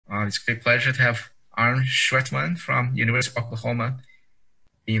It's a great pleasure to have Arne Schwettmann from University of Oklahoma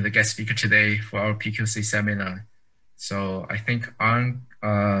being the guest speaker today for our PQSEI seminar. So I think Arne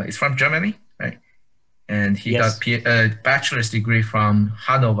is from Germany, right? And he got a bachelor's degree from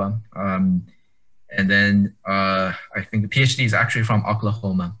Hanover. And then I think the PhD is actually from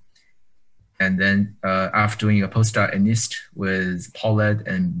Oklahoma. And then after doing a postdoc at NIST with Paulette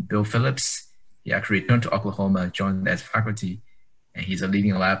and Bill Phillips, he actually returned to Oklahoma, joined as faculty, and he's a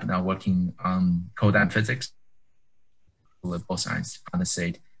leading lab now working on cold physics, political science,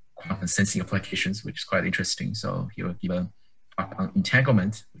 condensate, quantum sensing applications, which is quite interesting. So he will give a talk on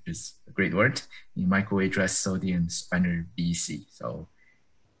entanglement, which is a great word, in microwave dress sodium spinor BEC. So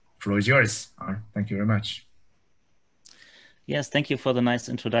the floor is yours, Arne. Thank you very much. Yes, thank you for the nice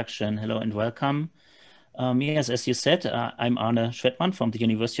introduction. Hello and welcome. Yes, as you said, I'm Arne Schwettmann from the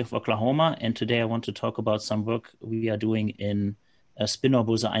University of Oklahoma, and today I want to talk about some work we are doing in spin-or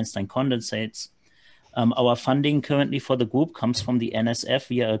Bose-Einstein condensates. Our funding currently for the group comes from the NSF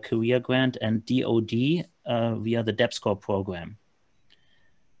via a career grant and DOD via the DEPSCOR program.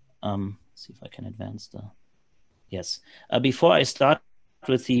 Let's see if I can advance the... Yes. Before I start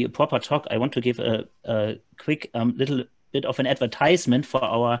with the proper talk, I want to give a quick little bit of an advertisement for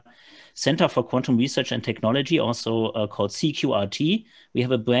our Center for Quantum Research and Technology, also called CQRT. We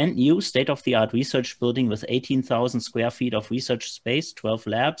have a brand new state-of-the-art research building with 18,000 square feet of research space, 12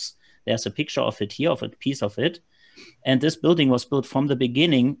 labs. There's a picture of it here, of a piece of it. And this building was built from the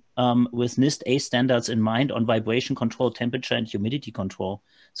beginning with NIST A standards in mind on vibration control, temperature and humidity control.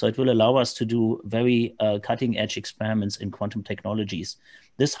 So it will allow us to do very cutting-edge experiments in quantum technologies.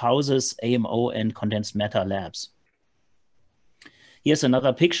 This houses AMO and condensed matter labs. Here's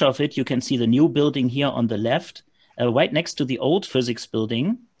another picture of it. You can see the new building here on the left, right next to the old physics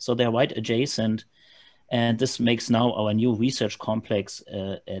building. So they're right adjacent. And this makes now our new research complex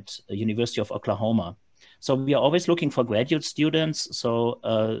at the University of Oklahoma. So we are always looking for graduate students. So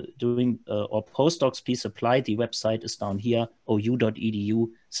or postdocs, please apply. The website is down here,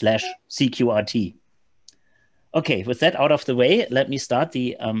 ou.edu/CQRT. Okay, with that out of the way, let me start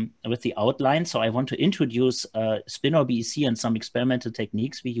with the outline. So I want to introduce spin-or BEC and some experimental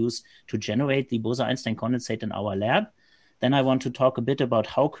techniques we use to generate the Bose-Einstein condensate in our lab. Then I want to talk a bit about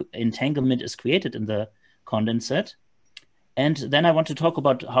how entanglement is created in the condensate. And then I want to talk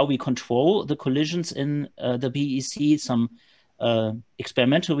about how we control the collisions in the BEC, some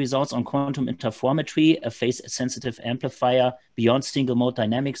experimental results on quantum interferometry, a phase-sensitive amplifier beyond single-mode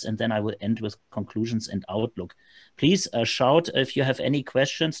dynamics, and then I will end with conclusions and outlook. Please shout if you have any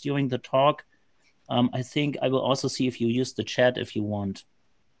questions during the talk. I think I will also see if you use the chat if you want.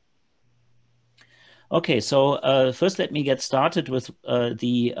 Okay, so first let me get started with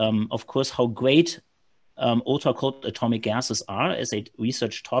of course, how great ultra-cold atomic gases are as a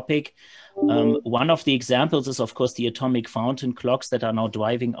research topic. One of the examples is, of course, the atomic fountain clocks that are now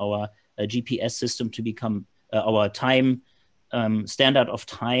driving our GPS system to become our time standard of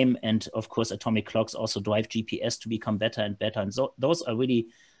time. And of course, atomic clocks also drive GPS to become better and better. And so those are really,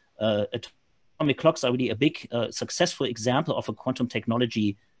 atomic clocks are really a big successful example of a quantum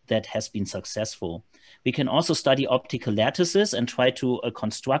technology that has been successful. We can also study optical lattices and try to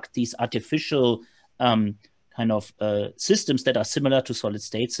construct these artificial systems that are similar to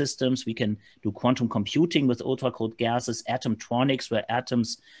solid-state systems. We can do quantum computing with ultra-cold gases, atomtronics, where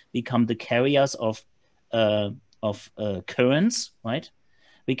atoms become the carriers of currents, right?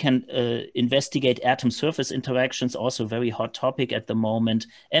 We can investigate atom surface interactions, also a very hot topic at the moment.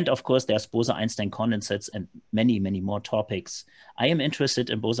 And of course, there's Bose-Einstein condensates and many, many more topics. I am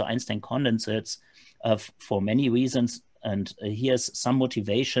interested in Bose-Einstein condensates for many reasons. And here's some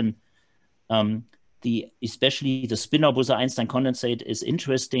motivation. Especially the spin-or Bose-Einstein condensate is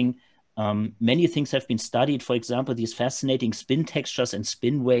interesting. Many things have been studied, for example, these fascinating spin textures and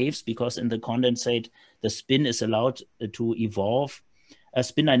spin waves, because in the condensate, the spin is allowed to evolve.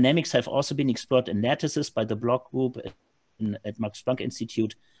 Spin dynamics have also been explored in lattices by the Bloch group at Max Planck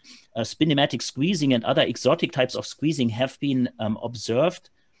Institute. Spinematic squeezing and other exotic types of squeezing have been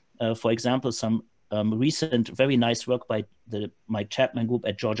observed. For example, some recent very nice work by the Mike Chapman group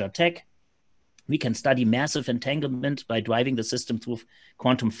at Georgia Tech. We can study massive entanglement by driving the system through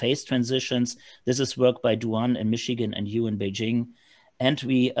quantum phase transitions. This is work by Duan in Michigan and Yu in Beijing. And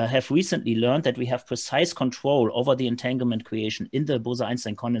we have recently learned that we have precise control over the entanglement creation in the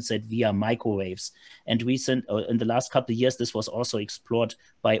Bose-Einstein condensate via microwaves. And in the last couple of years, this was also explored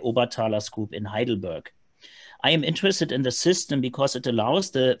by Oberthaler's group in Heidelberg. I am interested in the system because it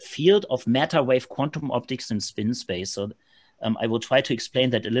allows the field of matter wave quantum optics in spin space. So I will try to explain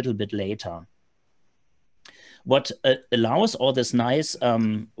that a little bit later. What allows all this nice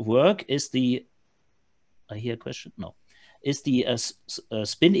work is the, I hear a question? No. Is the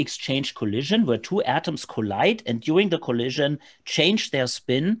spin exchange collision, where two atoms collide and during the collision change their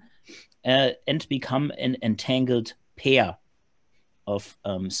spin and become an entangled pair of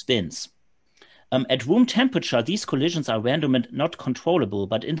spins. At room temperature, these collisions are random and not controllable,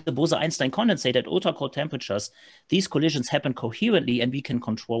 but in the Bose-Einstein condensate at ultra-cold temperatures, these collisions happen coherently and we can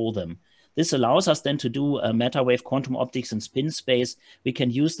control them. This allows us then to do matter wave quantum optics in spin space. We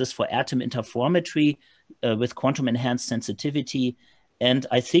can use this for atom interferometry with quantum enhanced sensitivity. And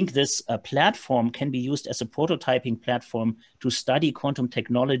I think this platform can be used as a prototyping platform to study quantum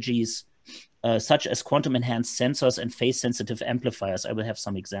technologies such as quantum enhanced sensors and phase sensitive amplifiers. I will have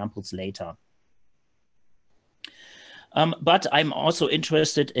some examples later. But I'm also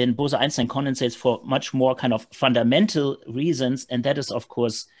interested in Bose-Einstein condensates for much more kind of fundamental reasons. And that is, of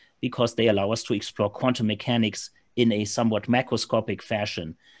course, because they allow us to explore quantum mechanics in a somewhat macroscopic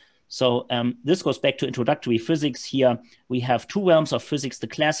fashion. So this goes back to introductory physics. Here we have two realms of physics: the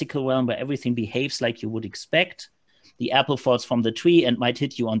classical realm, where everything behaves like you would expect. The apple falls from the tree and might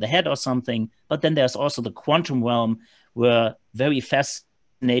hit you on the head or something. But then there's also the quantum realm, where very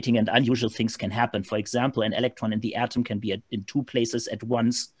fascinating and unusual things can happen. For example, an electron in the atom can be in two places at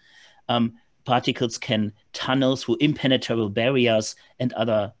once. Particles can tunnel through impenetrable barriers and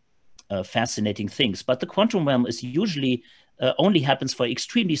other fascinating things. But the quantum realm is usually only happens for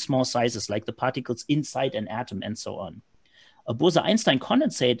extremely small sizes, like the particles inside an atom and so on. A Bose-Einstein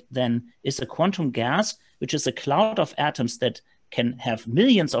condensate then is a quantum gas, which is a cloud of atoms that can have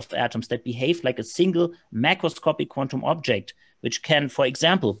millions of atoms that behave like a single macroscopic quantum object, which can, for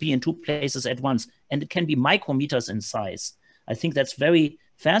example, be in two places at once, and it can be micrometers in size. I think that's very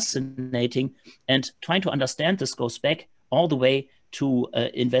fascinating, and trying to understand this goes back all the way to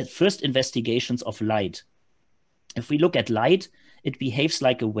first investigations of light. If we look at light, it behaves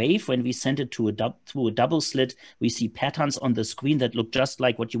like a wave. When we send it through a double slit, we see patterns on the screen that look just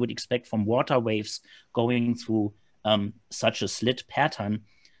like what you would expect from water waves going through such a slit pattern.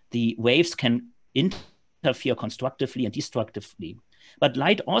 The waves can interfere constructively and destructively. But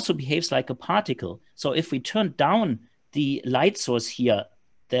light also behaves like a particle. So if we turn down the light source here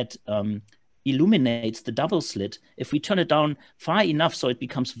that illuminates the double slit, if we turn it down far enough so it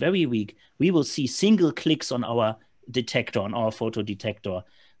becomes very weak, we will see single clicks on our detector, on our photodetector,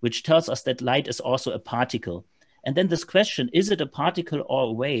 which tells us that light is also a particle. And then this question, is it a particle or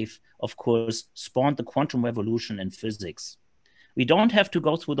a wave, of course, spawned the quantum revolution in physics. We don't have to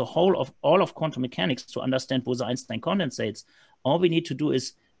go through the whole of all of quantum mechanics to understand Bose-Einstein condensates. All we need to do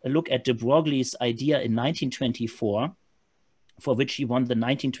is look at de Broglie's idea in 1924, for which he won the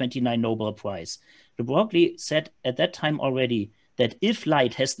 1929 Nobel Prize. De Broglie said at that time already that if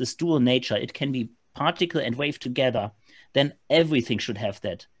light has this dual nature, it can be particle and wave together, then everything should have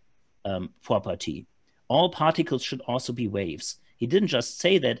that property. All particles should also be waves. He didn't just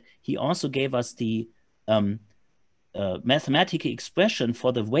say that, he also gave us the mathematical expression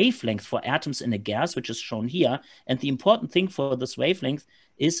for the wavelength for atoms in a gas, which is shown here. And the important thing for this wavelength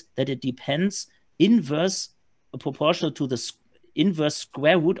is that it depends inverse proportional to the inverse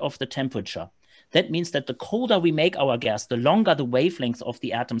square root of the temperature. That means that the colder we make our gas, the longer the wavelength of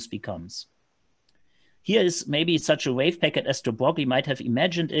the atoms becomes. Here is maybe such a wave packet as de Broglie might have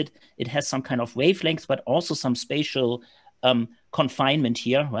imagined it. It has some kind of wavelength, but also some spatial confinement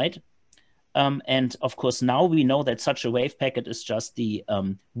here, right? And of course, now we know that such a wave packet is just the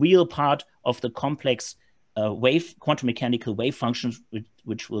real part of the complex quantum mechanical wave function,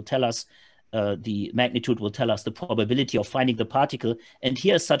 which will tell us the magnitude, will tell us the probability of finding the particle. And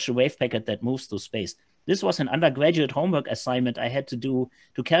here is such a wave packet that moves through space. This was an undergraduate homework assignment I had to do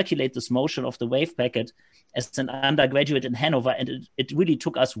to calculate this motion of the wave packet as an undergraduate in Hanover. And it really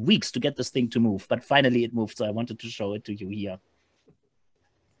took us weeks to get this thing to move, but finally it moved. So I wanted to show it to you here.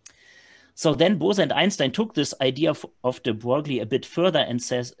 So then Bose and Einstein took this idea of de Broglie a bit further and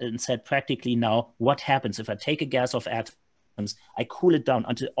said practically now, what happens if I take a gas of atoms, I cool it down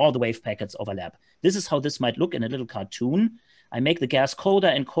until all the wave packets overlap. This is how this might look in a little cartoon. I make the gas colder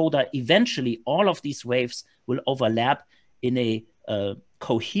and colder. Eventually, all of these waves will overlap in a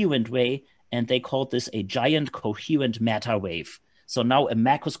coherent way, and they called this a giant coherent matter wave. So now a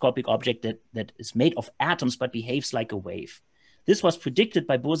macroscopic object that is made of atoms but behaves like a wave. This was predicted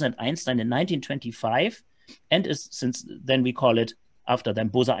by Bose and Einstein in 1925, and is, since then we call it, after them,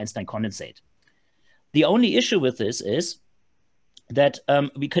 Bose-Einstein condensate. The only issue with this is that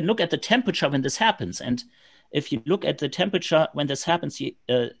we can look at the temperature when this happens. And if you look at the temperature when this happens,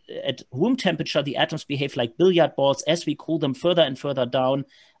 at room temperature, the atoms behave like billiard balls. As we cool them further and further down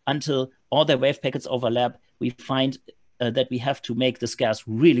until all their wave packets overlap, we find that we have to make this gas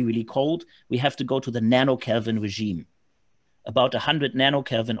really, really cold. We have to go to the nanokelvin regime, about 100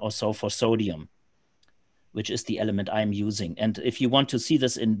 nanokelvin or so for sodium, which is the element I'm using. And if you want to see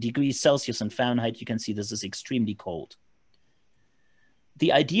this in degrees Celsius and Fahrenheit, you can see this is extremely cold.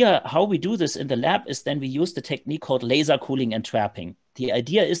 The idea how we do this in the lab is then we use the technique called laser cooling and trapping. The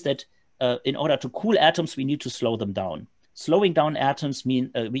idea is that in order to cool atoms, we need to slow them down. Slowing down atoms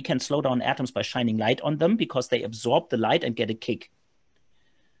mean we can slow down atoms by shining light on them because they absorb the light and get a kick.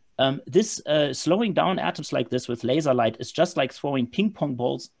 This slowing down atoms like this with laser light is just like throwing ping pong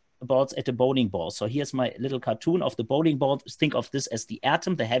balls at a bowling ball. So here's my little cartoon of the bowling ball. Think of this as the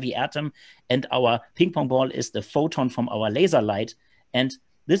atom, the heavy atom, and our ping pong ball is the photon from our laser light. And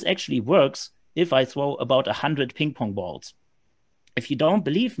this actually works if I throw about 100 ping pong balls. If you don't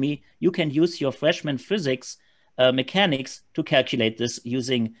believe me, you can use your freshman physics mechanics to calculate this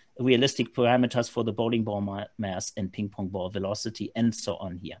using realistic parameters for the bowling ball mass and ping pong ball velocity and so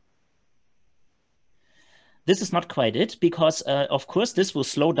on here. This is not quite it because, of course, this will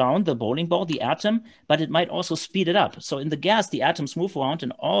slow down the bowling ball, the atom, but it might also speed it up. So in the gas, the atoms move around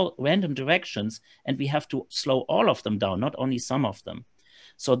in all random directions, and we have to slow all of them down, not only some of them.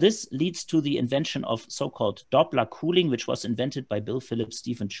 So this leads to the invention of so-called Doppler cooling, which was invented by Bill Phillips,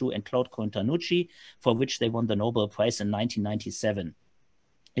 Stephen Chu, and Claude Cointanucci, for which they won the Nobel Prize in 1997.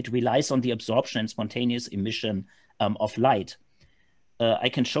 It relies on the absorption and spontaneous emission of light. I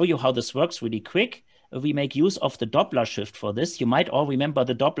can show you how this works really quick. We make use of the Doppler shift for this. You might all remember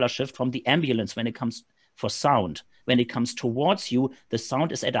the Doppler shift from the ambulance when it comes for sound. When it comes towards you, the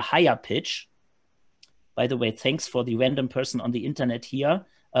sound is at a higher pitch. By the way, thanks for the random person on the internet here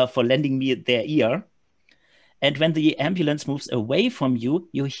for lending me their ear. And when the ambulance moves away from you,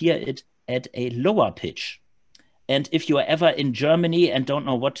 you hear it at a lower pitch. And if you are ever in Germany and don't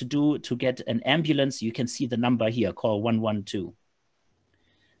know what to do to get an ambulance, you can see the number here, call 112.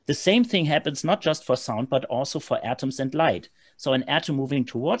 The same thing happens not just for sound, but also for atoms and light. So an atom moving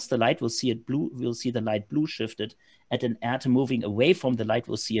towards the light will see it blue, we'll see the light blue shifted, and an atom moving away from the light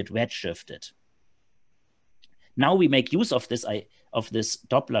will see it red shifted. Now we make use of this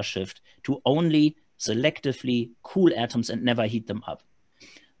Doppler shift to only selectively cool atoms and never heat them up.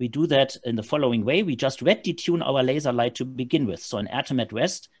 We do that in the following way. We just red detune our laser light to begin with. So an atom at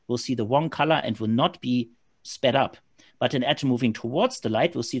rest will see the wrong color and will not be sped up. But an atom moving towards the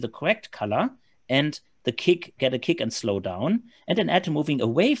light will see the correct color and get a kick and slow down. And an atom moving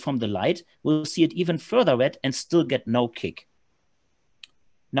away from the light will see it even further red and still get no kick.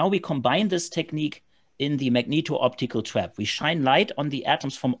 Now we combine this technique in the magneto-optical trap. We shine light on the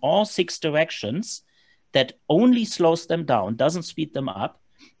atoms from all 6 directions. That only slows them down, doesn't speed them up.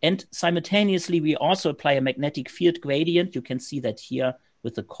 And simultaneously, we also apply a magnetic field gradient. You can see that here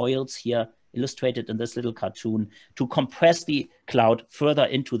with the coils here illustrated in this little cartoon to compress the cloud further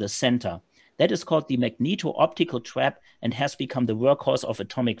into the center. That is called the magneto-optical trap and has become the workhorse of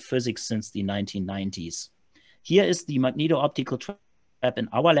atomic physics since the 1990s. Here is the magneto-optical trap in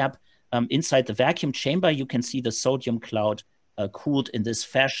our lab. Inside the vacuum chamber, you can see the sodium cloud cooled in this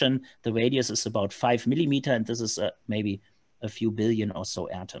fashion. The radius is about 5 millimeters, and this is maybe a few billion or so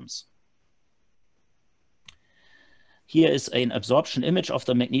atoms. Here is an absorption image of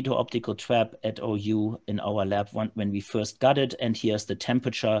the magneto-optical trap at OU in our lab when we first got it. And here's the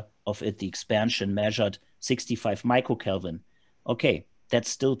temperature of it, the expansion measured 65 microkelvin. Okay, that's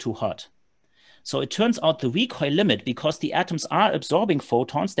still too hot. So it turns out the recoil limit, because the atoms are absorbing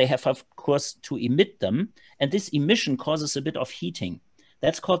photons, they have, of course, to emit them. And this emission causes a bit of heating.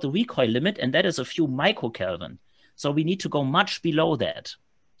 That's called the recoil limit, and that is a few microkelvin. So we need to go much below that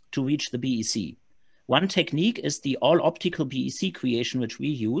to reach the BEC. One technique is the all-optical BEC creation, which we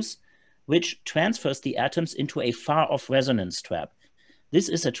use, which transfers the atoms into a far-off resonance trap. This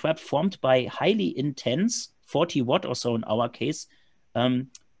is a trap formed by highly intense, 40 watt or so in our case,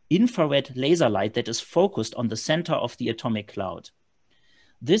 infrared laser light that is focused on the center of the atomic cloud.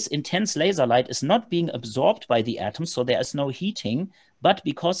 This intense laser light is not being absorbed by the atoms, so there is no heating, but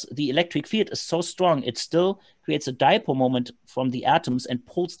because the electric field is so strong, it still creates a dipole moment from the atoms and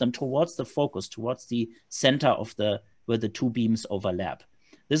pulls them towards the focus, towards the center of where the 2 beams overlap.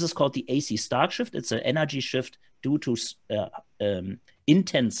 This is called the AC Stark shift. It's an energy shift due to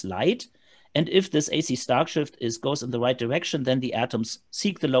intense light. And if this AC Stark shift goes in the right direction, then the atoms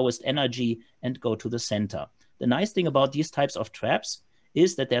seek the lowest energy and go to the center. The nice thing about these types of traps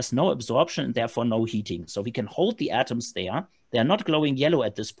is that there's no absorption and therefore no heating. So we can hold the atoms there. They're not glowing yellow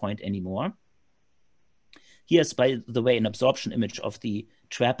at this point anymore. Here's, by the way, an absorption image of the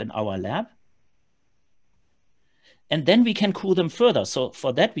trap in our lab. And then we can cool them further. So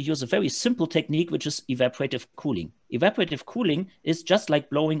for that, we use a very simple technique, which is evaporative cooling. Evaporative cooling is just like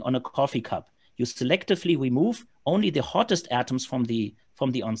blowing on a coffee cup. You selectively remove only the hottest atoms from the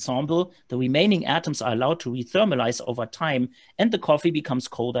ensemble. The remaining atoms are allowed to rethermalize over time, and the coffee becomes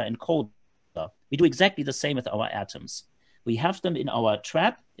colder and colder. We do exactly the same with our atoms. We have them in our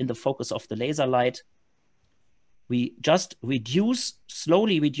trap in the focus of the laser light. We just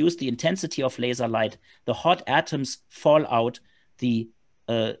slowly reduce the intensity of laser light. The hot atoms fall out. The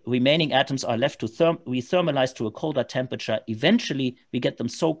remaining atoms are left to rethermalize to a colder temperature. Eventually, we get them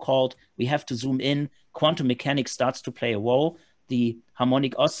so cold, we have to zoom in. Quantum mechanics starts to play a role. The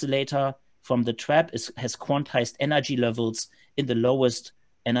harmonic oscillator from the trap has quantized energy levels. In the lowest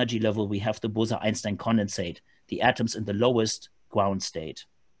energy level, we have the Bose-Einstein condensate, the atoms in the lowest ground state.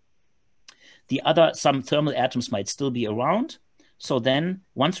 Some thermal atoms might still be around. So then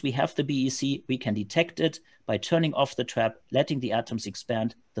once we have the BEC, we can detect it by turning off the trap, letting the atoms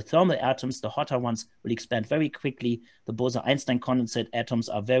expand. The thermal atoms, the hotter ones, will expand very quickly. The Bose-Einstein condensate atoms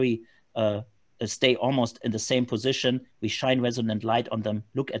are stay almost in the same position. We shine resonant light on them,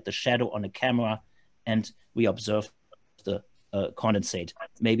 look at the shadow on a camera, and we observe the condensate,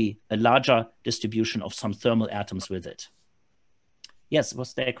 maybe a larger distribution of some thermal atoms with it. Yes,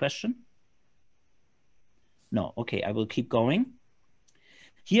 was there a question? No, okay, I will keep going.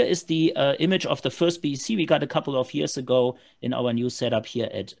 Here is the image of the first BEC we got a couple of years ago in our new setup here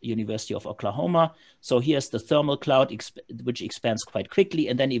at University of Oklahoma. So here's the thermal cloud, which expands quite quickly,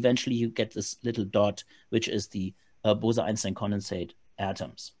 and then eventually you get this little dot, which is the Bose-Einstein condensate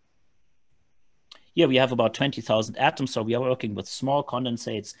atoms. Here we have about 20,000 atoms, so we are working with small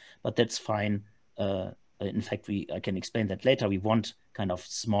condensates, but that's fine. In fact, I can explain that later. We want kind of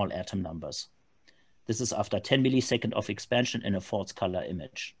small atom numbers. This is after 10 milliseconds of expansion in a false color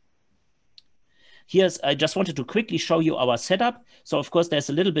image. I just wanted to quickly show you our setup. So of course, there's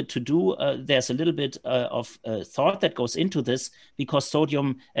a little bit to do. There's a little bit of thought that goes into this because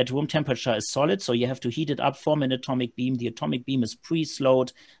sodium at room temperature is solid. So you have to heat it up, form an atomic beam. The atomic beam is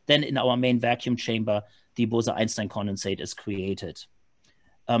pre-slowed. Then in our main vacuum chamber, the Bose-Einstein condensate is created.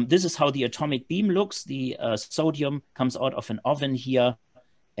 This is how the atomic beam looks. The sodium comes out of an oven here.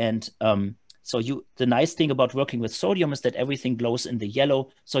 And so the nice thing about working with sodium is that everything glows in the yellow.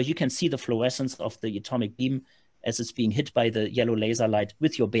 So you can see the fluorescence of the atomic beam as it's being hit by the yellow laser light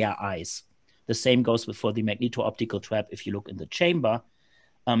with your bare eyes. The same goes for the magneto-optical trap if you look in the chamber.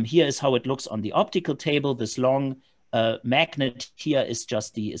 Here is how it looks on the optical table. This long magnet here is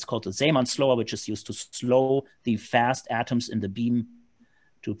it's called the Zeeman slower, which is used to slow the fast atoms in the beam,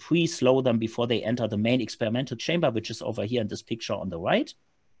 to pre-slow them before they enter the main experimental chamber, which is over here in this picture on the right.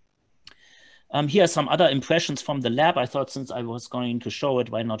 Here are some other impressions from the lab. I thought since I was going to show it,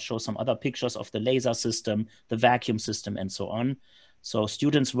 why not show some other pictures of the laser system, the vacuum system, and so on. So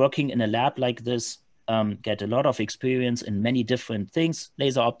students working in a lab like this get a lot of experience in many different things,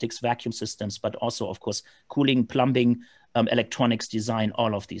 laser optics, vacuum systems, but also, of course, cooling, plumbing, electronics design,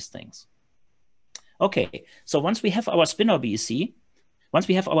 all of these things. Okay, so once we have our spinor BEC,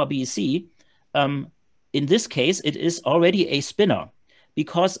 in this case, it is already a spinor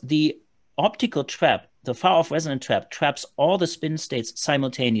because the optical trap, the far-off resonant trap, traps all the spin states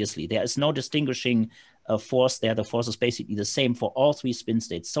simultaneously. There is no distinguishing force there. The force is basically the same for all three spin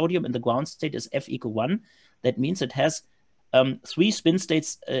states. Sodium in the ground state is F = 1. That means it has 3 spin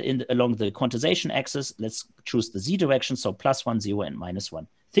states along the quantization axis. Let's choose the Z direction, so +1, 0, and -1.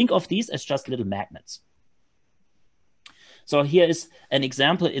 Think of these as just little magnets. So here is an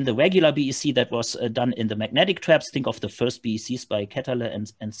example in the regular BEC that was done in the magnetic traps. Think of the first BECs by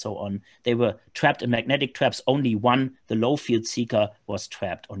Ketterle and so on. They were trapped in magnetic traps. Only one, the low field seeker, was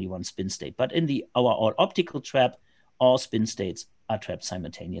trapped, only one spin state. But in our all-optical trap, all spin states are trapped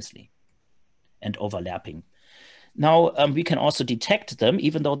simultaneously and overlapping. Now, we can also detect them,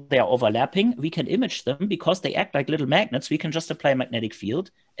 even though they are overlapping. We can image them because they act like little magnets. We can just apply a magnetic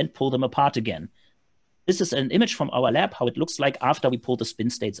field and pull them apart again. This is an image from our lab, how it looks like after we pull the spin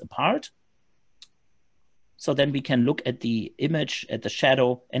states apart. So then we can look at the image, at the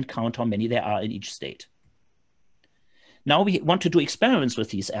shadow, and count how many there are in each state. Now we want to do experiments with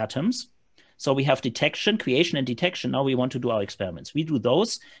these atoms. So we have detection, creation, and detection. Now we want to do our experiments. We do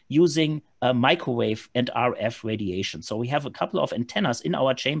those using microwave and RF radiation. So we have a couple of antennas in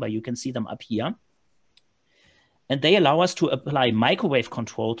our chamber. You can see them up here. And they allow us to apply microwave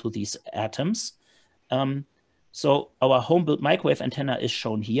control to these atoms. So our home-built microwave antenna is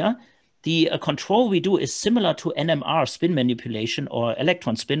shown here. The control we do is similar to NMR, spin manipulation, or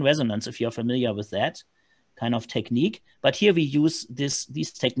electron spin resonance, if you're familiar with that kind of technique. But here we use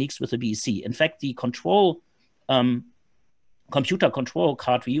these techniques with the BEC. In fact, the control computer control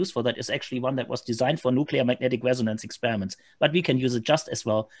card we use for that is actually one that was designed for nuclear magnetic resonance experiments, but we can use it just as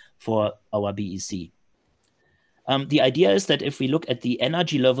well for our BEC. The idea is that if we look at the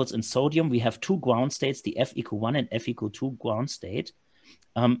energy levels in sodium, we have two ground states, the F equal 1 and F equal 2 ground state.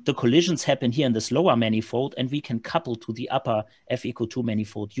 The collisions happen here in this lower manifold, and we can couple to the upper F equal 2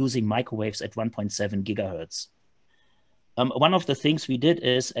 manifold using microwaves at 1.7 gigahertz. One of the things we did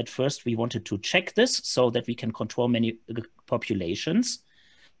is at first we wanted to check this so that we can control many populations.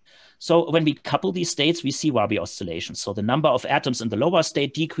 So when we couple these states, we see Rabi oscillations. So the number of atoms in the lower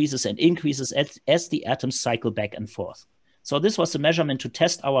state decreases and increases as the atoms cycle back and forth. So this was a measurement to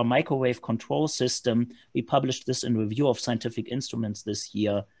test our microwave control system. We published this in Review of Scientific Instruments this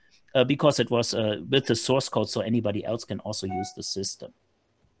year because it was with the source code, so anybody else can also use the system.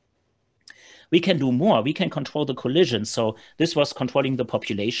 We can do more. We can control the collisions. So this was controlling the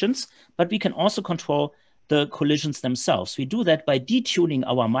populations, but we can also control the collisions themselves. We do that by detuning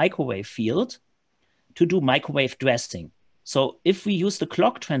our microwave field to do microwave dressing. So if we use the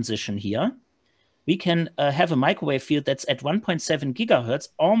clock transition here, we can have a microwave field that's at 1.7 gigahertz,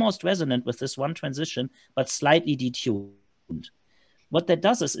 almost resonant with this one transition, but slightly detuned. What that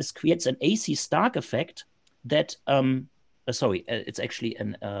does is creates an AC Stark effect that, it's actually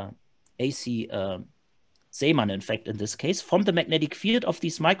an AC Schwettmann effect in this case, from the magnetic field of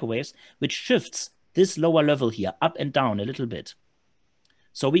these microwaves, which shifts this lower level here up and down a little bit.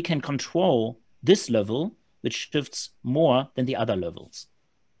 So we can control this level, which shifts more than the other levels.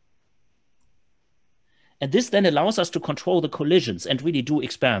 And this then allows us to control the collisions and really do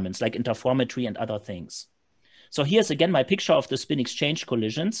experiments like interferometry and other things. So here's again my picture of the spin exchange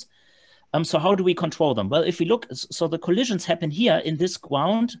collisions. So how do we control them? Well, if we look, so the collisions happen here in this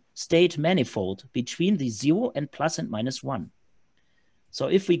ground state manifold between the 0 and plus and minus 1. So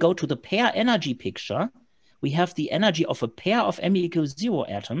if we go to the pair energy picture, we have the energy of a pair of M equals 0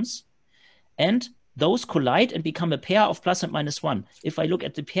 atoms, and those collide and become a pair of plus and minus 1. If I look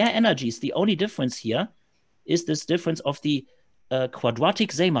at the pair energies, the only difference here is this difference of the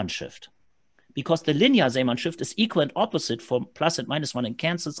quadratic Schwettmann shift, because the linear Schwettmann shift is equal and opposite for plus and minus 1 and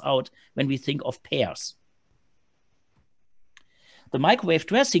cancels out when we think of pairs. The microwave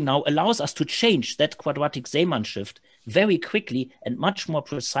dressing now allows us to change that quadratic Schwettmann shift very quickly and much more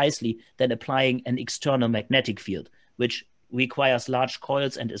precisely than applying an external magnetic field, which requires large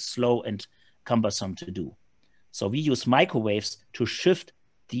coils and is slow and cumbersome to do. So we use microwaves to shift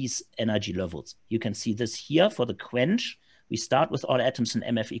these energy levels. You can see this here for the quench. We start with all atoms in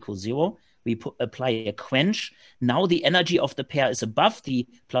MF equals 0. We apply a quench. Now the energy of the pair is above the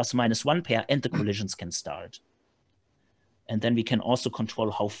plus minus 1 pair and the collisions can start. And then we can also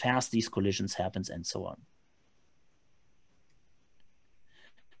control how fast these collisions happen and so on.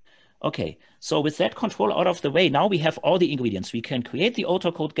 Okay, so with that control out of the way, now we have all the ingredients. We can create the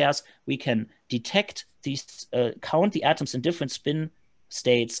autocode gas. We can detect these, count the atoms in different spin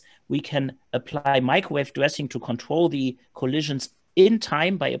states. We can apply microwave dressing to control the collisions in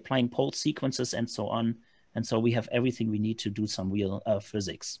time by applying pulse sequences and so on. And so we have everything we need to do some real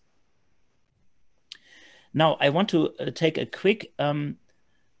physics. Now, I want to take a quick, I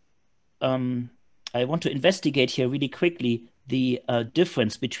want to investigate here really quickly the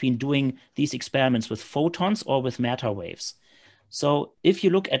difference between doing these experiments with photons or with matter waves. So if you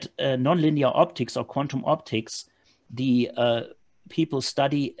look at nonlinear optics or quantum optics, the people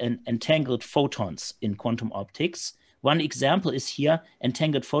study entangled photons in quantum optics. One example is here,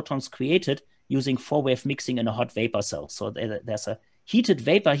 entangled photons created using 4-wave mixing in a hot vapor cell. So there's a heated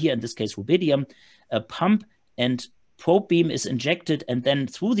vapor here, in this case rubidium, a pump and probe beam is injected, and then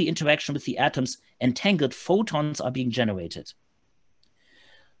through the interaction with the atoms, entangled photons are being generated.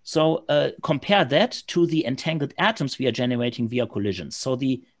 So compare that to the entangled atoms we are generating via collisions. So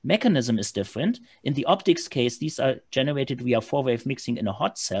the mechanism is different. In the optics case, these are generated via 4-wave mixing in a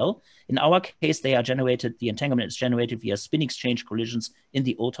hot cell. In our case, they are generated, the entanglement is generated via spin exchange collisions in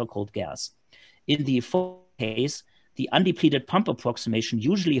the ultra-cold gas. In the case, the undepleted pump approximation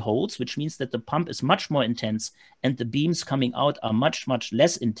usually holds, which means that the pump is much more intense and the beams coming out are much, much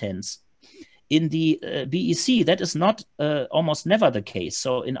less intense. In the BEC, that is not almost never the case.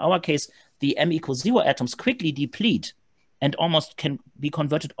 So in our case, the M equals 0 atoms quickly deplete and almost can be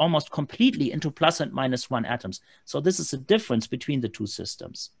converted almost completely into plus and minus 1 atoms. So this is a difference between the two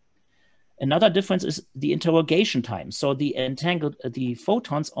systems. Another difference is the interrogation time. So the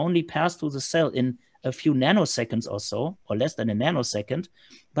photons only pass through the cell in a few nanoseconds or so, or less than a nanosecond.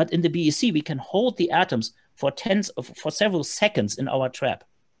 But in the BEC, we can hold the atoms for several seconds in our trap.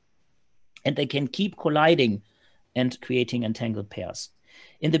 And they can keep colliding and creating entangled pairs.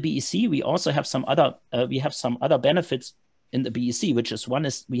 In the BEC, we also have some other benefits in the BEC, which is one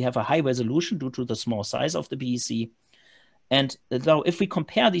is we have a high resolution due to the small size of the BEC. And though if we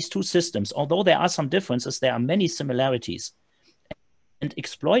compare these two systems, although there are some differences, there are many similarities. And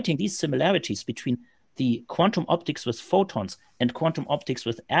exploiting these similarities between the quantum optics with photons and quantum optics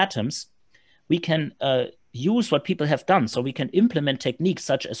with atoms, we can use what people have done. So we can implement techniques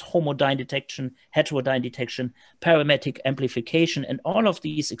such as homodyne detection, heterodyne detection, parametric amplification, and all of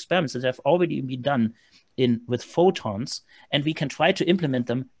these experiments that have already been done with photons, and we can try to implement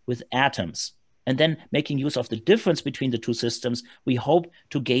them with atoms. And then making use of the difference between the two systems, we hope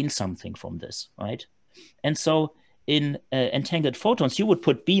to gain something from this, right? And so in entangled photons, you would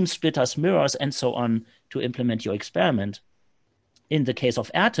put beam splitters, mirrors, and so on to implement your experiment. In the case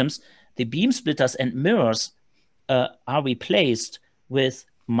of atoms, the beam splitters and mirrors are replaced with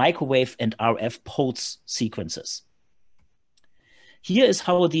microwave and RF pulse sequences. Here is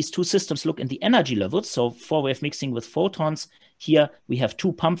how these two systems look in the energy levels. So four-wave mixing with photons. Here we have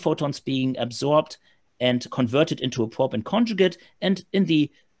two pump photons being absorbed and converted into a probe and conjugate. And in the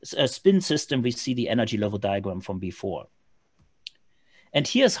spin system, we see the energy level diagram from before. And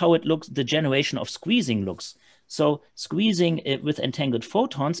here's how it looks, the generation of squeezing looks. So squeezing with entangled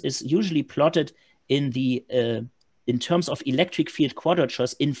photons is usually plotted in terms of electric field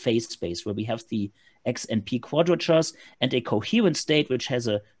quadratures in phase space, where we have the X and P quadratures and a coherent state which has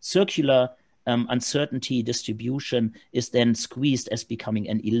a circular uncertainty distribution is then squeezed as becoming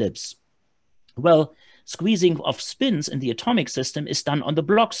an ellipse. Well, squeezing of spins in the atomic system is done on the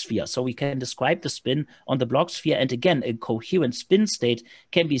Bloch sphere. So we can describe the spin on the Bloch sphere. And again, a coherent spin state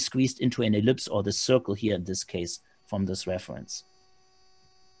can be squeezed into an ellipse or the circle here in this case from this reference.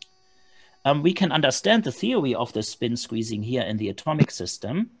 We can understand the theory of the spin squeezing here in the atomic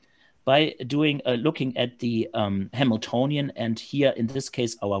system by looking at the Hamiltonian and here in this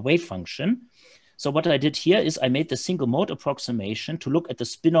case our wave function. So what I did here is I made the single mode approximation to look at the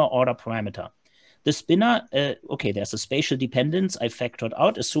spinor order parameter. The spinor, okay, there's a spatial dependence I factored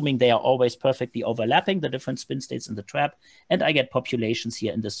out, assuming they are always perfectly overlapping the different spin states in the trap, and I get populations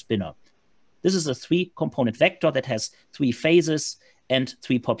here in the spinor. This is a three-component vector that has three phases and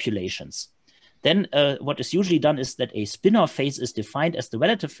three populations. Then what is usually done is that a spinor phase is defined as the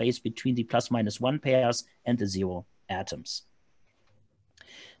relative phase between the +-1 pairs and the 0 atoms.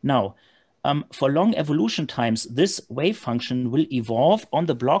 Now, for long evolution times, this wave function will evolve on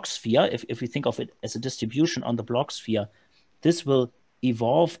the Bloch sphere. If we think of it as a distribution on the Bloch sphere, this will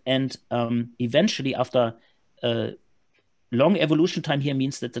evolve and eventually after long evolution time here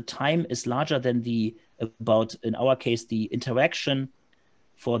means that the time is larger than in our case, the interaction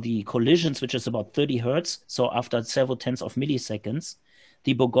for the collisions, which is about 30 Hertz. So after several tens of milliseconds,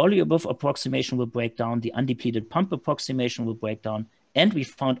 the Bogoliubov approximation will break down, the undepleted pump approximation will break down, and we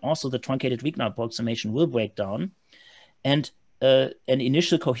found also the truncated Wigner approximation will break down. And an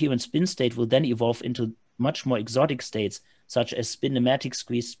initial coherent spin state will then evolve into much more exotic states, such as spinematic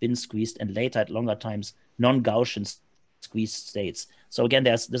squeezed, spin squeezed, and later at longer times, non-Gaussian squeezed states. So again,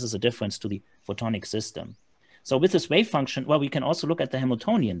 this is a difference to the photonic system. So with this wave function, well, we can also look at the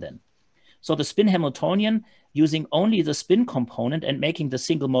Hamiltonian then. So the spin Hamiltonian, using only the spin component and making the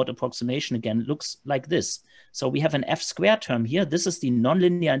single mode approximation again, looks like this. So we have an F² term here. This is the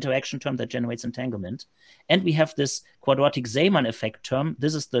nonlinear interaction term that generates entanglement. And we have this quadratic Zeeman effect term.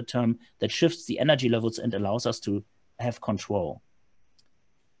 This is the term that shifts the energy levels and allows us to have control.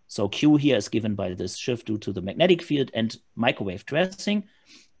 So Q here is given by this shift due to the magnetic field and microwave dressing.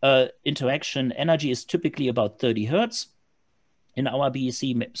 Interaction energy is typically about 30 Hertz. In our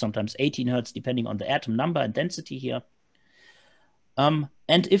BEC, sometimes 18 Hertz, depending on the atom number and density here. And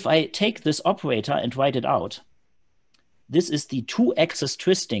if I take this operator and write it out, this is the two-axis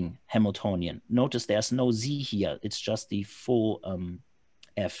twisting Hamiltonian. Notice there's no Z here. It's just the full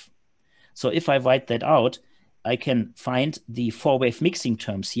F. So if I write that out, I can find the four-wave mixing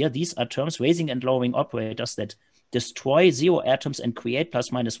terms here. These are terms, raising and lowering operators that destroy 0 atoms and create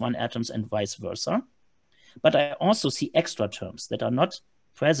 +-1 atoms and vice versa. But I also see extra terms that are not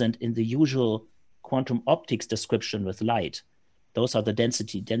present in the usual quantum optics description with light. Those are the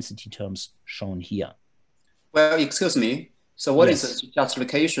density terms shown here. Well, excuse me. So what is the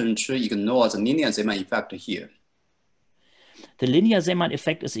justification to ignore the linear Zeeman effect here? The linear Zeeman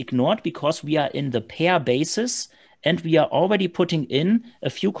effect is ignored because we are in the pair basis and we are already putting in a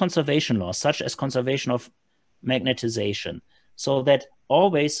few conservation laws, such as conservation of magnetization, so that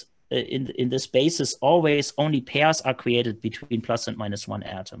always in this basis, always only pairs are created between + and -1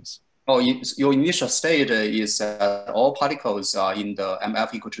 atoms. Oh, your initial state is that all particles are in the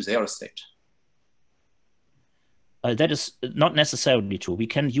MF = 0 state. That is not necessarily true. We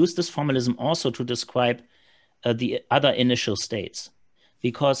can use this formalism also to describe the other initial states,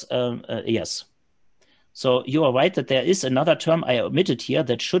 because yes. So you are right that there is another term I omitted here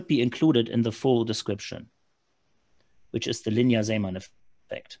that should be included in the full description, which is the linear Zeeman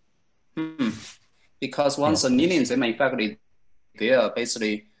effect. Because once the linear Zeeman effect is there,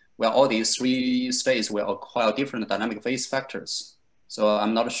 basically, well, all these three states will acquire different dynamic phase factors. So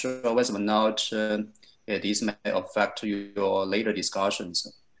I'm not sure whether or not these may affect your later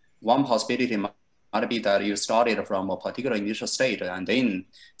discussions. One possibility might be that you started from a particular initial state, and then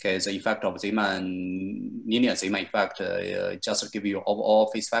the effect of Zeeman, linear Zeeman effect just give you overall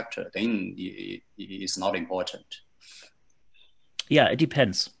phase factor, then it's not important. Yeah, it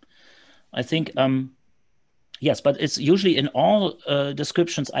depends. I think, yes, but it's usually in all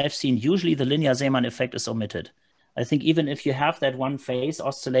descriptions I've seen, usually the linear Zeeman effect is omitted. I think even if you have that one phase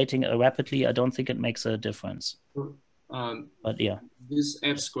oscillating rapidly, I don't think it makes a difference. But yeah. This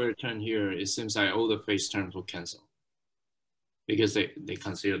F squared term here, it seems like all the phase terms will cancel because they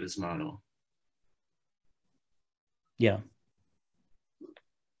consider this model. Yeah.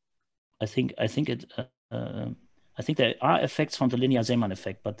 I think there are effects from the linear Zeeman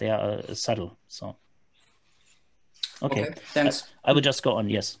effect, but they are subtle. So, okay, thanks. I will just go on.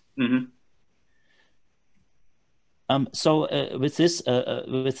 Yes. So with this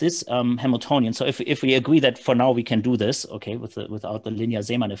Hamiltonian, so if we agree that for now we can do this, okay, without the linear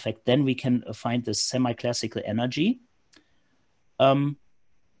Zeeman effect, then we can find this semi-classical energy.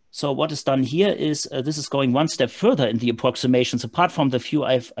 So what is done here is this is going one step further in the approximations. Apart from the few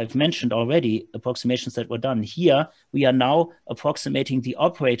I've mentioned already, approximations that were done here, we are now approximating the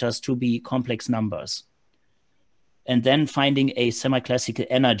operators to be complex numbers, and then finding a semi-classical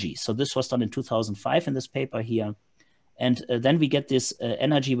energy. So this was done in 2005 in this paper here. And then we get this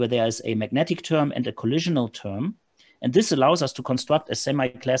energy where there is a magnetic term and a collisional term. And this allows us to construct a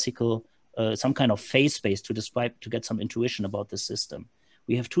semi-classical, some kind of phase space to get some intuition about the system.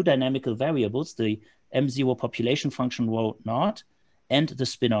 We have two dynamical variables, the M0 population function rho naught and the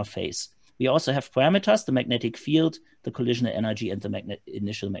spinor phase. We also have parameters, the magnetic field, the collisional energy, and the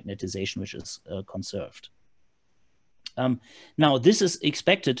initial magnetization, which is conserved. Now, this is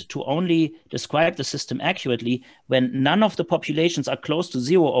expected to only describe the system accurately when none of the populations are close to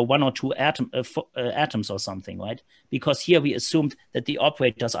 0 or 1 or 2 atoms or something, right? Because here we assumed that the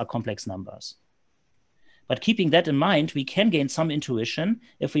operators are complex numbers. But keeping that in mind, we can gain some intuition.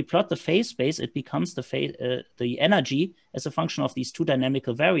 If we plot the phase space, it becomes the energy as a function of these two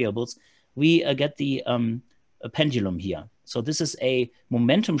dynamical variables. We get the a pendulum here. So this is a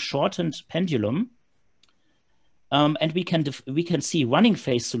momentum-shortened pendulum. And we can see running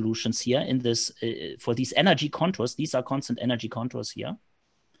phase solutions here in this for these energy contours. These are constant energy contours here.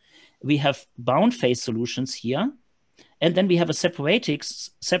 We have bound phase solutions here, and then we have a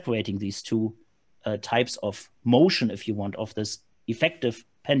separating these two types of motion, if you want, of this effective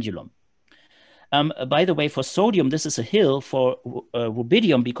pendulum. By the way, for sodium, this is a hill. For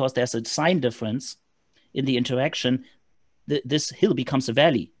rubidium, because there's a sign difference in the interaction, this hill becomes a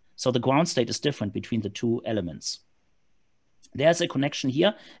valley. So the ground state is different between the two elements. There's a connection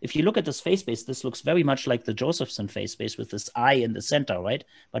here. If you look at this phase space, this looks very much like the Josephson phase space with this I in the center, right?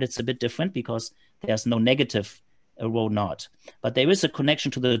 But it's a bit different because there's no negative rho naught. But there is a connection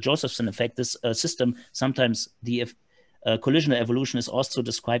to the Josephson effect. This system, sometimes the collisional evolution is also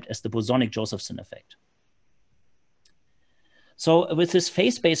described as the bosonic Josephson effect. So with this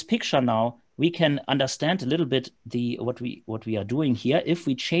phase space picture now, we can understand a little bit what we are doing here. If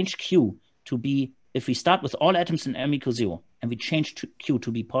we change Q to be, if we start with all atoms in M equals 0 and we change Q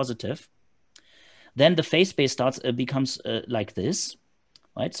to be positive, then the phase space becomes like this,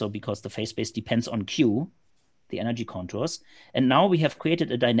 right? So because the phase space depends on Q, the energy contours, and now we have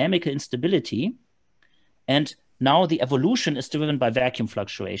created a dynamical instability, and now the evolution is driven by vacuum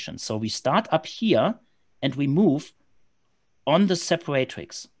fluctuations. So we start up here and we move on the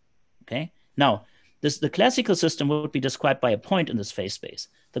separatrix, okay? Now, the classical system would be described by a point in this phase space.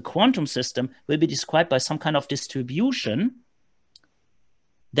 The quantum system will be described by some kind of distribution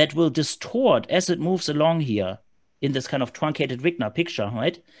that will distort as it moves along here in this kind of truncated Wigner picture,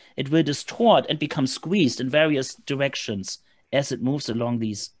 right? It will distort and become squeezed in various directions as it moves along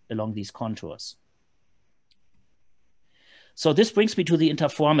these contours. So this brings me to the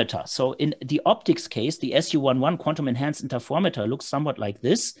interferometer. So in the optics case, the SU11 quantum enhanced interferometer looks somewhat like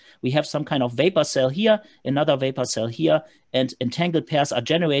this. We have some kind of vapor cell here, another vapor cell here, and entangled pairs are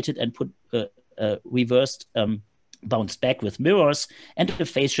generated and put reversed, bounced back with mirrors, and the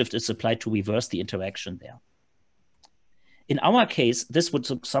phase shift is applied to reverse the interaction there. in our case, this would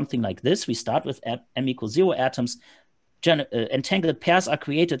look something like this. We start with m equals 0 atoms. Entangled pairs are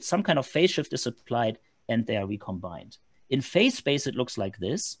created. Some kind of phase shift is applied, and they are recombined. In phase space, it looks like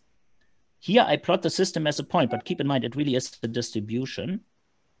this. Here, I plot the system as a point, but keep in mind, it really is a distribution.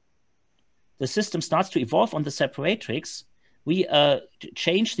 The system starts to evolve on the separatrix. We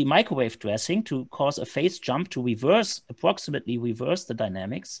change the microwave dressing to cause a phase jump to approximately reverse the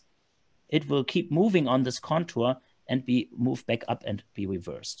dynamics. It will keep moving on this contour and be moved back up and be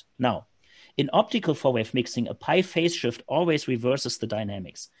reversed. Now, in optical four-wave mixing, a pi phase shift always reverses the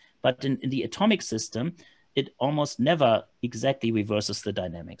dynamics. But in the atomic system, it almost never exactly reverses the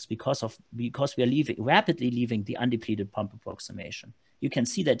dynamics because we are rapidly leaving the undepleted pump approximation. You can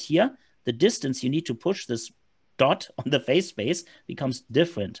see that here, the distance you need to push this dot on the phase space becomes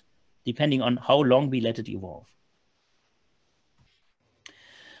different depending on how long we let it evolve.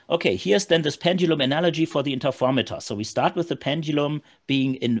 Okay, here's then this pendulum analogy for the interferometer. So we start with the pendulum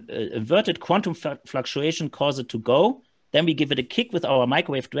being in inverted quantum fluctuation, cause it to go. Then we give it a kick with our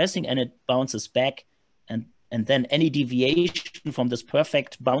microwave dressing and it bounces back. And then any deviation from this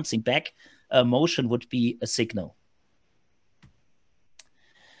perfect bouncing back motion would be a signal.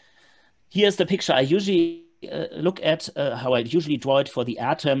 Here's the picture I usually look at, how I usually draw it for the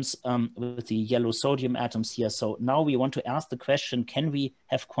atoms with the yellow sodium atoms here. So now we want to ask the question, can we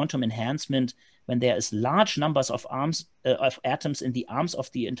have quantum enhancement when there is large numbers of atoms in the arms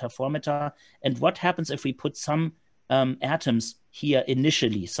of the interferometer? And what happens if we put some atoms here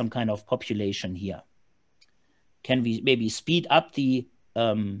initially, some kind of population here? Can we maybe speed up the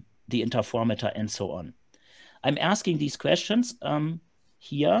interferometer and so on? I'm asking these questions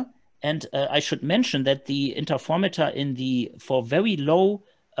here. And I should mention that the interferometer for very low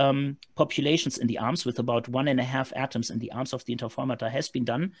populations in the arms with about 1.5 atoms in the arms of the interferometer has been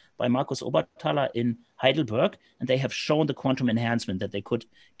done by Markus Oberthaler in Heidelberg. And they have shown the quantum enhancement that they could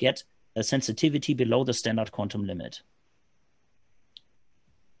get a sensitivity below the standard quantum limit.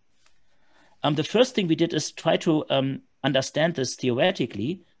 The first thing we did is try to understand this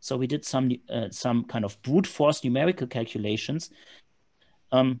theoretically. So we did some kind of brute force numerical calculations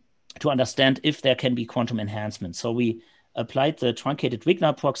to understand if there can be quantum enhancement. So we applied the truncated Wigner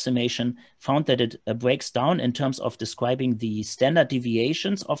approximation, found that it breaks down in terms of describing the standard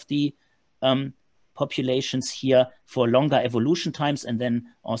deviations of the populations here for longer evolution times, and then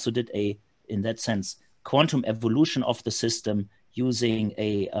also did in that sense, quantum evolution of the system using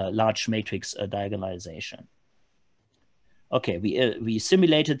a large matrix diagonalization. Okay, we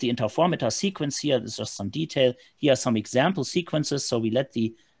simulated the interferometer sequence here. There's just some detail. Here are some example sequences. So we let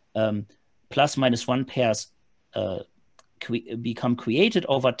the ±1 pairs become created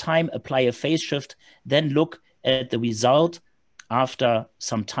over time, apply a phase shift, then look at the result after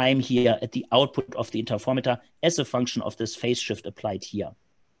some time here at the output of the interferometer as a function of this phase shift applied here.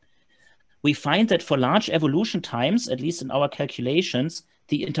 We find that for large evolution times, at least in our calculations,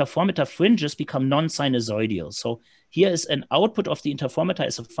 the interferometer fringes become non-sinusoidal. So here is an output of the interferometer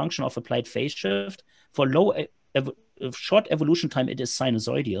as a function of applied phase shift. For short evolution time, it is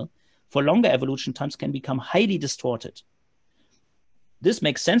sinusoidal. For longer evolution times can become highly distorted. This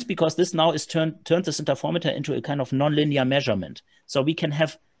makes sense because this now is turned this interferometer into a kind of nonlinear measurement. So we can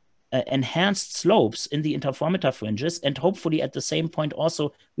have enhanced slopes in the interferometer fringes and hopefully at the same point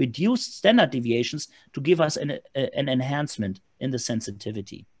also reduce standard deviations to give us an enhancement in the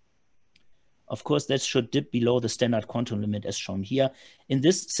sensitivity. Of course, that should dip below the standard quantum limit as shown here. In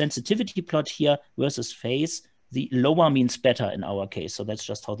this sensitivity plot here versus phase, the lower means better in our case. So that's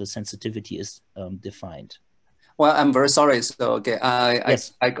just how the sensitivity is defined. Well, I'm very sorry. So, okay,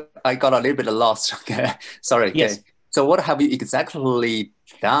 yes. I got a little bit lost. Okay, sorry. Yes. Okay. So what have you exactly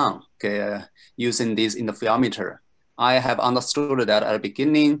done, okay, using this interferometer? I have understood that at the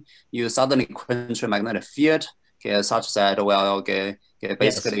beginning, you suddenly quench a magnetic field, okay, such that, well, okay,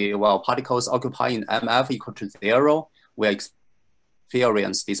 basically, yes, while particles occupying MF equal to 0, we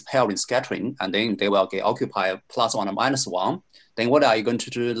experience this pairing scattering, and then they will occupy +1 or -1. Then what are you going to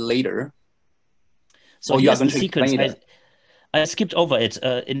do later? So here's the sequence. I skipped over it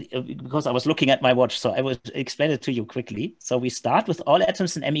because I was looking at my watch, so I will explain it to you quickly. So we start with all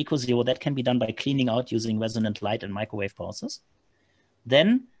atoms in M equals 0. That can be done by cleaning out using resonant light and microwave pulses.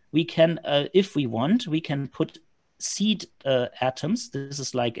 Then we can, if we want, we can put seed atoms. This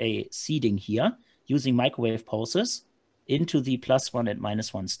is like a seeding here, using microwave pulses into the +1 and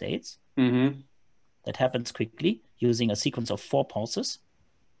 -1 states. Mm-hmm. That happens quickly using a sequence of 4 pulses.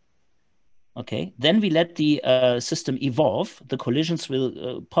 Okay, then we let the system evolve. The collisions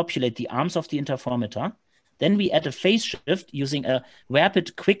will populate the arms of the interferometer. Then we add a phase shift using a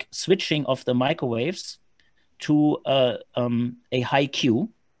rapid, quick switching of the microwaves to a high Q,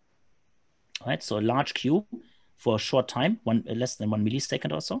 right? So a large Q for a short time, less than 1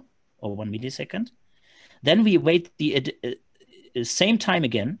 millisecond or so, or 1 millisecond. Then we wait the same time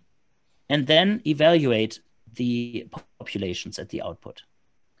again, and then evaluate the populations at the output.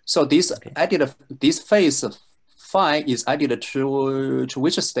 So this this phase phi is added to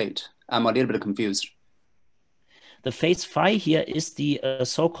which state? I'm a little bit confused. The phase phi here is the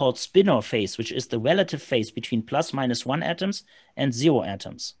so-called spin-off phase, which is the relative phase between ±1 atoms and 0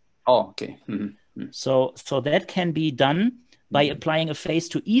 atoms. Oh, okay. Mm-hmm. So that can be done by applying a phase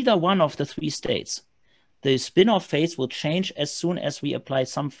to either one of the 3 states. The spin-off phase will change as soon as we apply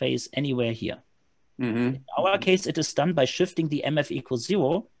some phase anywhere here. Mm-hmm. In our case, it is done by shifting the MF equals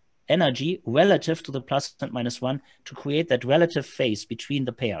 0 energy relative to the plus and minus 1 to create that relative phase between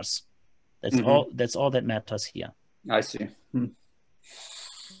the pairs. That's all that matters here. I see.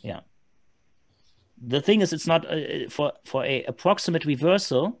 Yeah. The thing is, it's not for a approximate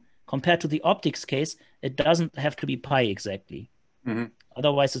reversal compared to the optics case, it doesn't have to be pi exactly.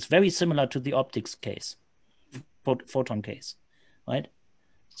 Otherwise, it's very similar to the optics case, photon case, right?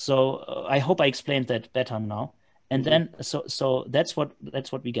 So I hope I explained that better now. And then so that's what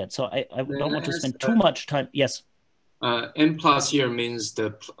we get. So I don't want to spend too much time. Yes. N plus here means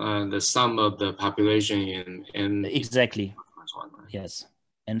the sum of the population in N. Exactly. Yes.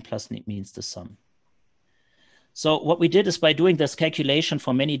 N plus means the sum. So what we did is by doing this calculation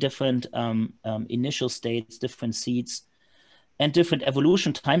for many different initial states, different seeds, and different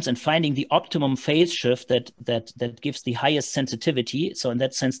evolution times, and finding the optimum phase shift that gives the highest sensitivity. So in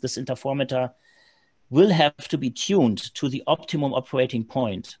that sense, this interferometer will have to be tuned to the optimum operating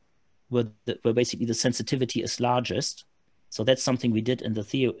point where basically the sensitivity is largest. So that's something we did in the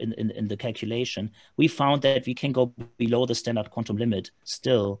in the calculation. We found that we can go below the standard quantum limit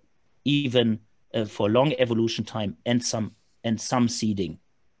still, even for long evolution time and some seeding.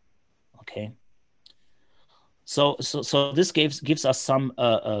 Okay. So this gives us some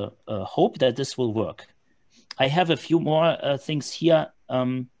hope that this will work. I have a few more things here.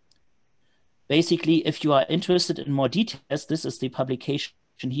 Basically, if you are interested in more details, this is the publication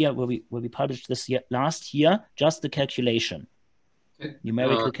here where we published this last year, just the calculation,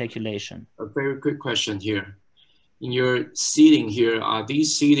 numerical calculation. A very quick question here. In your seeding here, are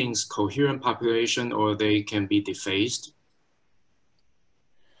these seedings coherent population or they can be dephased?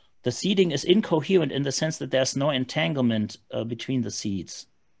 The seeding is incoherent in the sense that there's no entanglement between the seeds.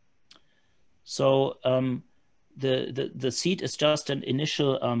 So the seed is just an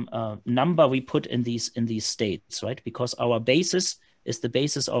initial number we put in these states, right? Because our basis is the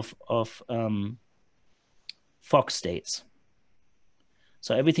basis of Fock states.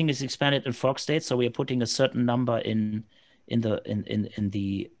 So everything is expanded in Fock states. So we are putting a certain number in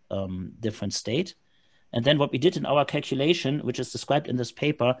the different state. And then what we did in our calculation, which is described in this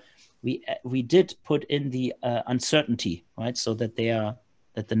paper, we did put in the uncertainty, right? So that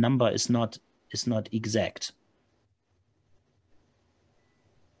the number is not exact.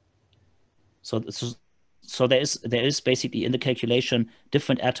 So there is basically in the calculation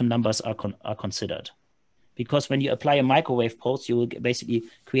different atom numbers are considered, because when you apply a microwave pulse, you will basically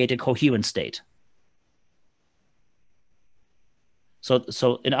create a coherent state.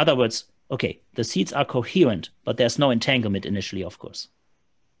 So in other words, okay, the seeds are coherent, but there's no entanglement initially, of course.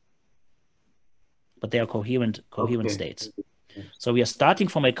 But they are coherent states. So we are starting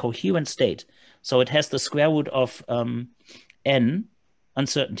from a coherent state. So it has the square root of n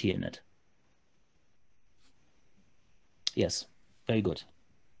uncertainty in it. Yes, very good.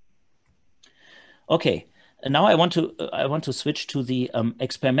 Okay, and now I want to switch to the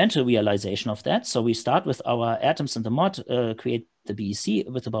experimental realization of that. So we start with our atoms in the mod, create the BEC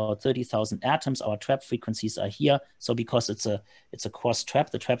with about 30,000 atoms. Our trap frequencies are here. So because it's a cross trap,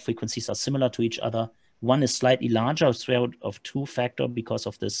 the trap frequencies are similar to each other. One is slightly larger, square root of 2 factor, because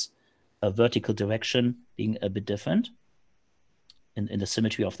of this vertical direction being a bit different in the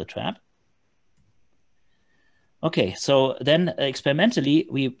symmetry of the trap. Okay, so then experimentally,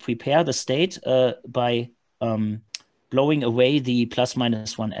 we prepare the state by blowing away the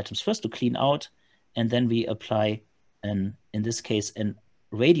 ±1 atoms first to clean out, and then we apply, in this case, a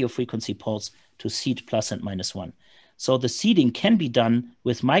radio frequency pulse to seed plus and minus 1. So the seeding can be done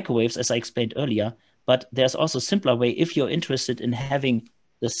with microwaves, as I explained earlier, but there's also a simpler way. If you're interested in having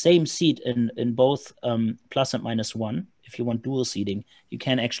the same seed in both plus and minus 1, if you want dual seeding, you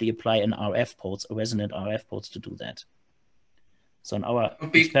can actually apply an RF pulse, a resonant RF pulse, to do that. So in our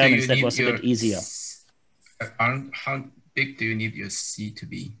experiments, that was a bit easier. How big do you need your seed to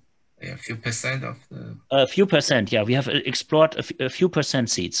be? A few percent of the... A few percent, yeah. We have explored a few percent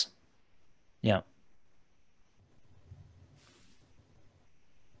seeds. Yeah.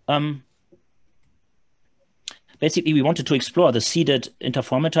 basically we wanted to explore the seeded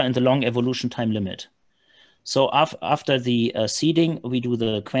interferometer and the long evolution time limit. So after the seeding, we do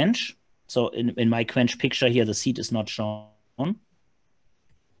the quench. So in my quench picture here, the seed is not shown.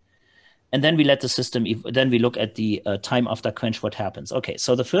 And then we let the system, then we look at the time after quench, what happens. Okay,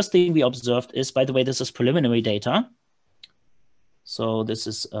 so the first thing we observed is, by the way, this is preliminary data. So this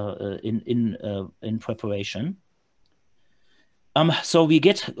is in preparation. So we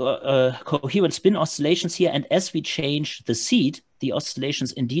get coherent spin oscillations here, and as we change the seed, the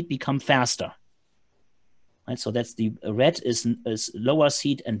oscillations indeed become faster. Right, so that's the red is lower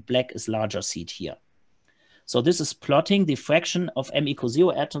seed and black is larger seed here. So this is plotting the fraction of m equals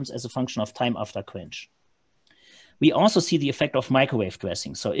 0 atoms as a function of time after quench. We also see the effect of microwave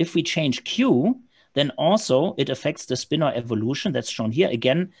dressing. So if we change Q, then also it affects the spinor evolution that's shown here.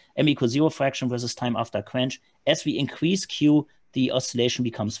 Again, m equals 0 fraction versus time after quench. As we increase Q, the oscillation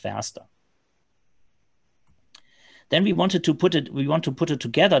becomes faster. Then we want to put it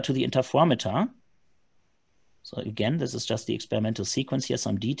together to the interferometer. So again, this is just the experimental sequence. Here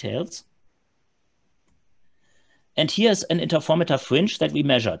some details. And here's an interferometer fringe that we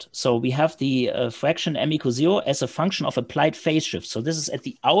measured. So we have the fraction m equals 0 as a function of applied phase shift. So this is at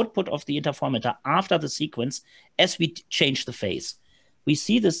the output of the interferometer after the sequence as we change the phase. We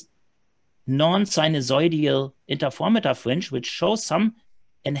see this non-sinusoidal interferometer fringe, which shows some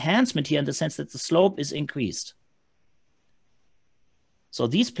enhancement here in the sense that the slope is increased. So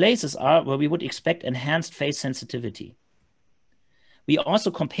these places are where we would expect enhanced phase sensitivity. We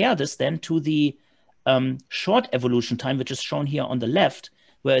also compare this then to the short evolution time, which is shown here on the left,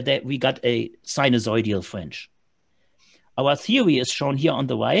 where we got a sinusoidal fringe. Our theory is shown here on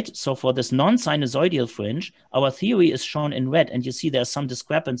the right. So for this non-sinusoidal fringe, our theory is shown in red, and you see there's some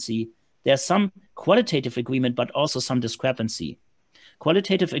discrepancy. There's some qualitative agreement, but also some discrepancy.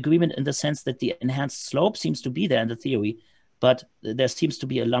 Qualitative agreement in the sense that the enhanced slope seems to be there in the theory, but there seems to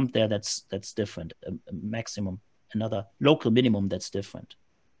be a lump there that's different, a maximum, another local minimum that's different.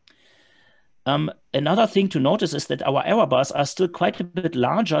 Another thing to notice is that our error bars are still quite a bit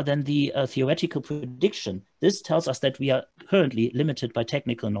larger than the theoretical prediction. This tells us that we are currently limited by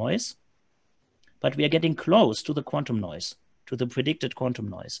technical noise, but we are getting close to the quantum noise, to the predicted quantum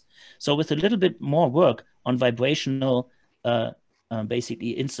noise. So with a little bit more work on vibrational,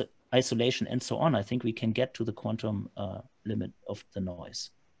 basically isolation and so on, I think we can get to the quantum limit of the noise.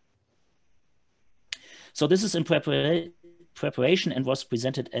 So this is in preparation and was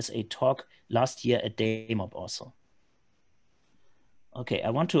presented as a talk last year at DayMob also. Okay, I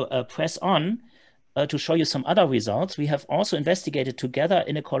want to press on to show you some other results. We have also investigated together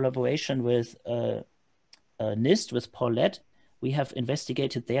in a collaboration with NIST, with Paulette. We have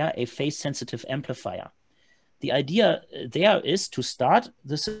investigated there a phase-sensitive amplifier. The idea there is to start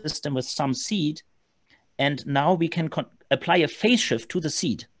the system with some seed, and now we can apply a phase shift to the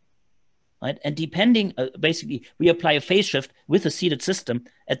seed. Right? And depending, basically, we apply a phase shift with a seeded system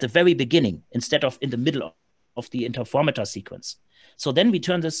at the very beginning instead of in the middle of the interferometer sequence. So then we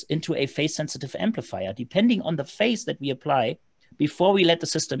turn this into a phase-sensitive amplifier. Depending on the phase that we apply before we let the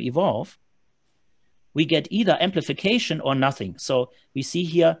system evolve, we get either amplification or nothing. So we see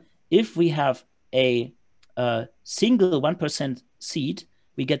here, if we have a single 1% seed,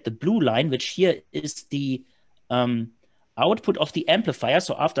 we get the blue line, which here is the output of the amplifier.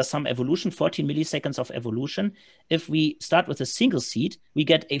 So after some evolution, 14 milliseconds of evolution, if we start with a single seed, we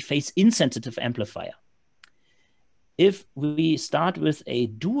get a phase-insensitive amplifier. If we start with a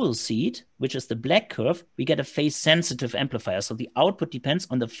dual seed, which is the black curve, we get a phase-sensitive amplifier. So the output depends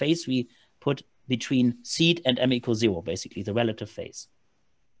on the phase we put between seed and m equals 0, basically, the relative phase.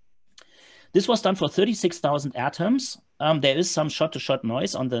 This was done for 36,000 atoms. There is some shot-to-shot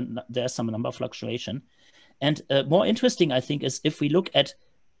noise on there's some number fluctuation. And more interesting, I think, is if we look at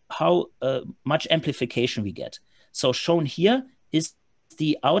how much amplification we get. So shown here is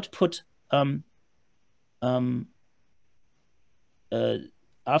the output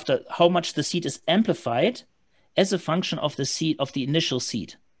after how much the seed is amplified as a function of the seed, of the initial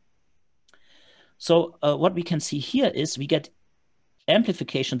seed. So what we can see here is we get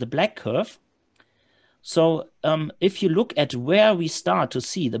amplification, the black curve. So if you look at where we start to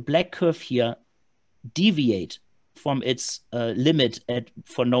see the black curve here deviate from its limit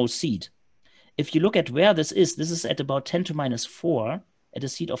for no seed. If you look at where this is at about 10 to minus 4, at a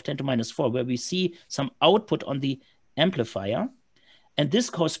seed of 10 to minus 4, where we see some output on the amplifier. And this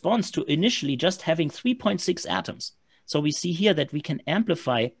corresponds to initially just having 3.6 atoms. So we see here that we can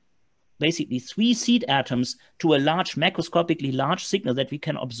amplify basically 3 seed atoms to a large, macroscopically large signal that we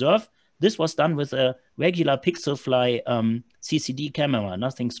can observe this was done with a regular pixel-fly CCD camera,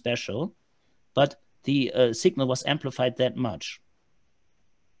 nothing special, but the signal was amplified that much.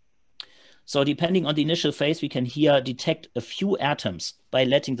 So depending on the initial phase, we can here detect a few atoms by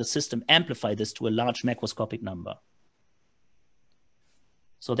letting the system amplify this to a large macroscopic number.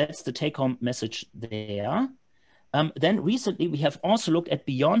 So that's the take-home message there. Then recently, we have also looked at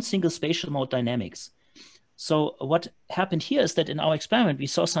beyond single spatial mode dynamics. So what happened here is that in our experiment, we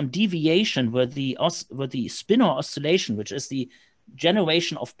saw some deviation where the spinor oscillation, which is the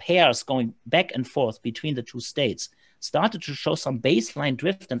generation of pairs going back and forth between the two states, started to show some baseline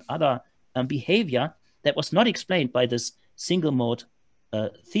drift and other behavior that was not explained by this single mode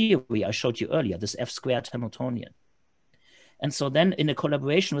theory I showed you earlier, this F-squared Hamiltonian. And so then in a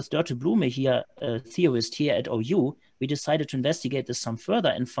collaboration with Dörte Blume here, a theorist here at OU, we decided to investigate this some further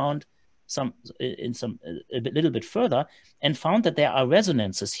and found a little bit further and found that there are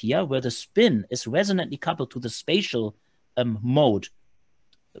resonances here where the spin is resonantly coupled to the spatial mode,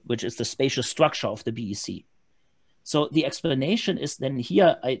 which is the spatial structure of the BEC. So the explanation is then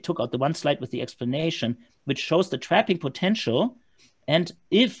here, I took out the one slide with the explanation, which shows the trapping potential. And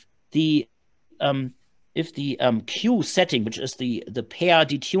if the Q setting, which is the pair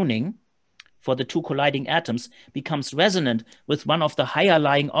detuning for the two colliding atoms, becomes resonant with one of the higher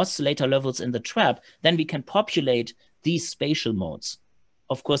lying oscillator levels in the trap, then we can populate these spatial modes.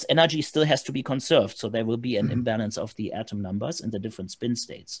 Of course, energy still has to be conserved, so there will be an imbalance of the atom numbers in the different spin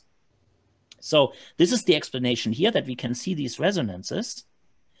states. So this is the explanation here, that we can see these resonances,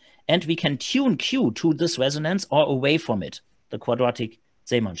 and we can tune Q to this resonance or away from it, the quadratic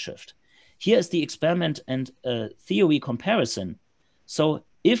Zeeman shift. Here is the experiment and theory comparison. So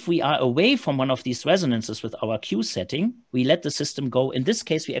if we are away from one of these resonances with our Q setting, we let the system go. In this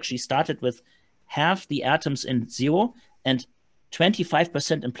case, we actually started with half the atoms in 0 and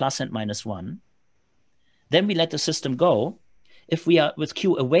 25% in plus and minus 1. Then we let the system go. If we are with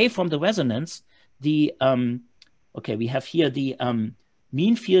Q away from the resonance, we have here the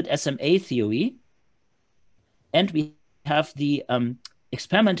mean field SMA theory, and we have the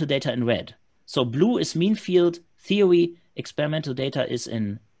experimental data in red. So blue is mean field theory, experimental data is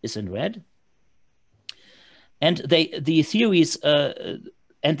in red. And the theories,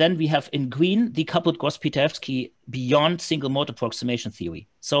 and then we have in green the coupled Gauss-Pitaevsky beyond single mode approximation theory.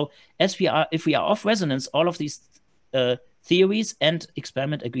 So if we are off resonance, all of these theories and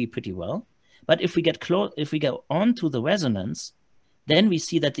experiment agree pretty well. But if we go on to the resonance, then we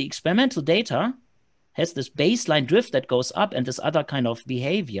see that the experimental data has this baseline drift that goes up and this other kind of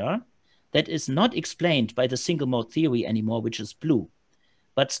behavior that is not explained by the single mode theory anymore, which is blue,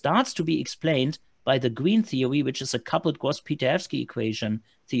 but starts to be explained by the green theory, which is a coupled Gauss-Pitaevsky equation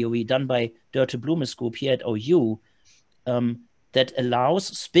theory done by Dörte Blume's group here at OU that allows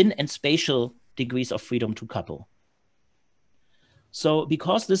spin and spatial degrees of freedom to couple. So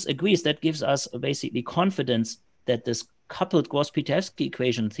because this agrees, that gives us basically confidence that this coupled Gauss-Pitaevsky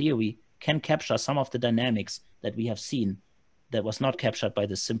equation theory can capture some of the dynamics that we have seen that was not captured by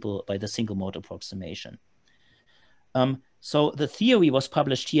the single mode approximation. So the theory was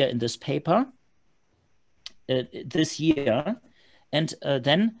published here in this paper this year, and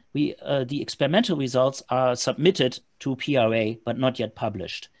then the experimental results are submitted to PRA but not yet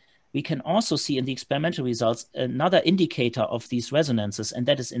published. We can also see in the experimental results another indicator of these resonances, and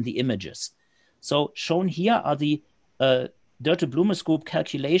that is in the images. So shown here are the Dörte Blume's group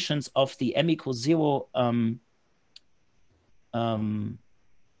calculations of the m equals 0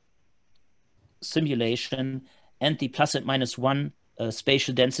 simulation and the plus and minus 1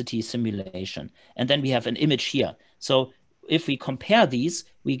 spatial density simulation. And then we have an image here. So if we compare these,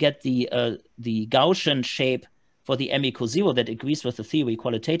 we get the Gaussian shape for the m equals 0 that agrees with the theory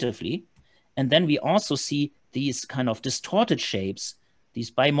qualitatively. And then we also see these kind of distorted shapes,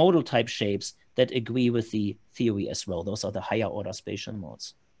 these bimodal type shapes that agree with the theory as well. Those are the higher order spatial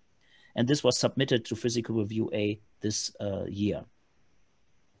modes. And this was submitted to Physical Review A this year.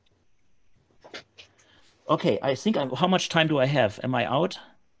 Okay, I think how much time do I have? Am I out?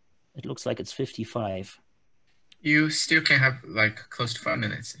 It looks like it's 55. You still can have like close to 5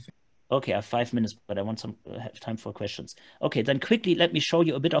 minutes. Okay, I have 5 minutes, but I want some have time for questions. Okay, then quickly, let me show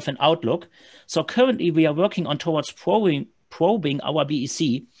you a bit of an outlook. So currently we are working on towards probing our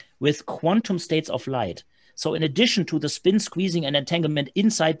BEC with quantum states of light. So in addition to the spin squeezing and entanglement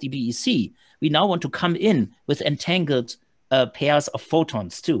inside the BEC, we now want to come in with entangled pairs of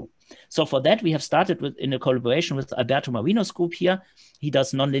photons too. So for that, we have started in a collaboration with Alberto Marino's group here. He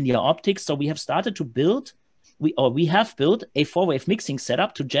does nonlinear optics. So we have started to build, we have built a 4-wave mixing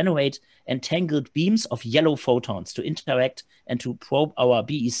setup to generate entangled beams of yellow photons to interact and to probe our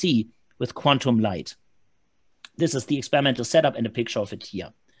BEC with quantum light. This is the experimental setup and a picture of it here.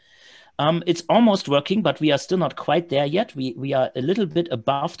 It's almost working, but we are still not quite there yet. We are a little bit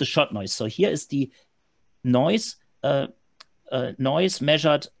above the shot noise. So here is the noise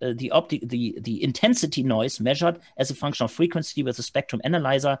measured, the intensity noise measured as a function of frequency with a spectrum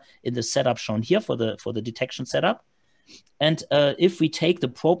analyzer in the setup shown here for the detection setup. And if we take the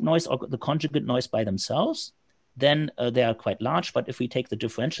probe noise or the conjugate noise by themselves, then they are quite large. But if we take the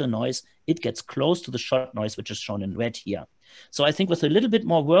differential noise, it gets close to the shot noise, which is shown in red here. So I think with a little bit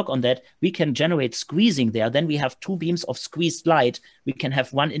more work on that, we can generate squeezing there. Then we have two beams of squeezed light. We can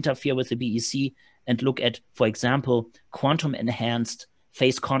have one interfere with the BEC and look at, for example, quantum enhanced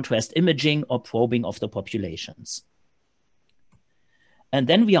phase contrast imaging or probing of the populations. And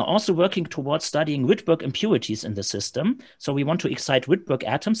then we are also working towards studying Rydberg impurities in the system. So we want to excite Rydberg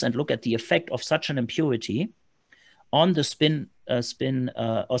atoms and look at the effect of such an impurity on the spin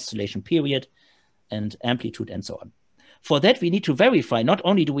oscillation period and amplitude and so on. For that, we need to verify, not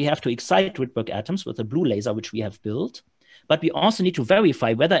only do we have to excite Rydberg atoms with a blue laser, which we have built, but we also need to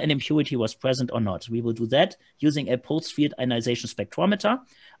verify whether an impurity was present or not. We will do that using a pulsed field ionization spectrometer.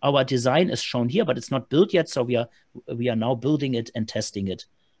 Our design is shown here, but it's not built yet, so we are now building it and testing it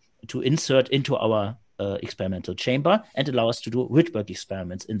to insert into our experimental chamber and allow us to do Rydberg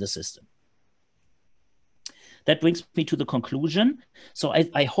experiments in the system. That brings me to the conclusion. So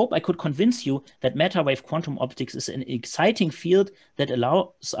I hope I could convince you that matter wave quantum optics is an exciting field that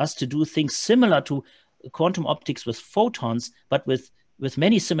allows us to do things similar to quantum optics with photons, but with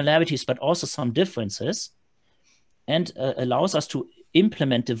many similarities, but also some differences, and allows us to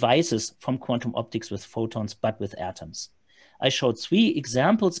implement devices from quantum optics with photons, but with atoms. I showed 3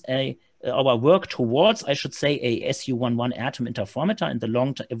 examples, our work towards, I should say, a SU11 atom interferometer in the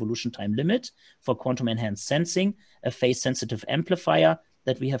long evolution time limit for quantum enhanced sensing, a phase sensitive amplifier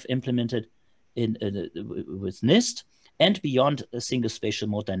that we have implemented with NIST, and beyond single spatial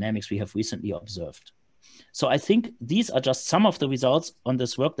mode dynamics we have recently observed. So I think these are just some of the results on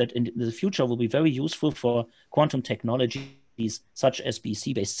this work that in the future will be very useful for quantum technologies such as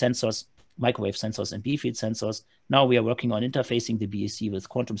BEC-based sensors, microwave sensors, and B-field sensors. Now we are working on interfacing the BEC with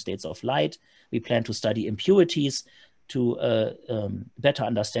quantum states of light. We plan to study impurities to better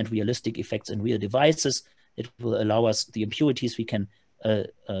understand realistic effects in real devices. It will allow us the impurities we can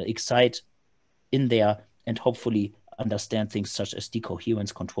excite in there and hopefully understand things such as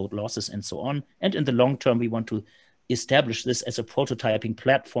decoherence, controlled losses, and so on. And in the long term, we want to establish this as a prototyping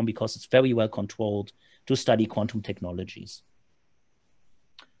platform because it's very well controlled to study quantum technologies.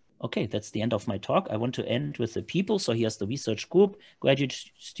 Okay, that's the end of my talk. I want to end with the people. So here's the research group, graduate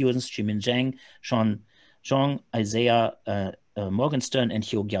students, Jimin Zhang, Sean Zhong, Isaiah Morgenstern, and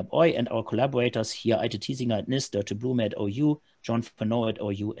Hyo Gyab Oi, and our collaborators here, Aite Thiesinger at NIST, Dörte Blume at OU, John Fano at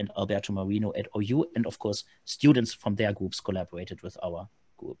OU, and Alberto Marino at OU. And of course, students from their groups collaborated with our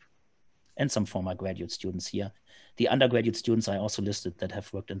group. And some former graduate students here. The undergraduate students I also listed that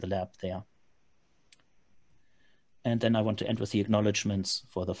have worked in the lab there. And then I want to end with the acknowledgements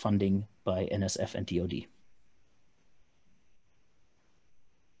for the funding by NSF and DoD.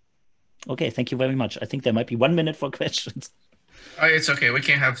 Okay, thank you very much. I think there might be 1 minute for questions. It's okay. We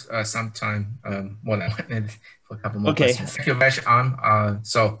can have some time, more than 1 minute for a couple more questions. Thank you very much, Arne.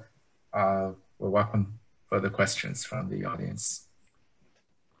 So we'll welcome further questions from the audience.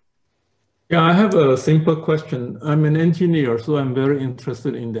 Yeah, I have a simple question. I'm an engineer, so I'm very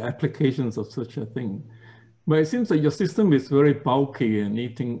interested in the applications of such a thing. But it seems like your system is very bulky and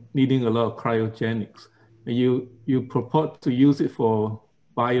needing a lot of cryogenics. You purport to use it for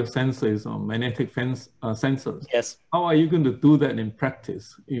biosensors or magnetic sensors. Yes. How are you going to do that in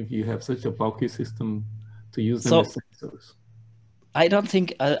practice if you have such a bulky system to use them as sensors? I don't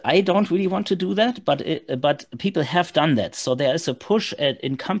think I don't really want to do that, but people have done that. So there is a push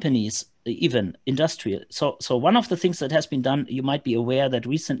in companies, even industrial. So one of the things that has been done, you might be aware that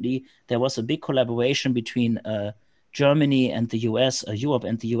recently there was a big collaboration between Germany and the US, Europe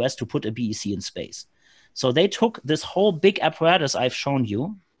and the US to put a BEC in space. So they took this whole big apparatus I've shown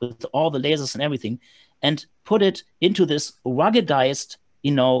you with all the lasers and everything and put it into this ruggedized,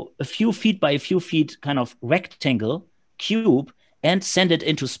 a few feet by a few feet kind of rectangle cube and send it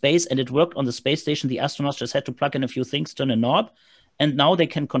into space. And it worked on the space station. The astronauts just had to plug in a few things, turn a knob, and now they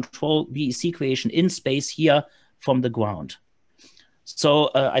can control BEC creation in space here from the ground.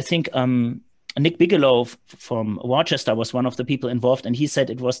 So I think Nick Bigelow from Rochester was one of the people involved, and he said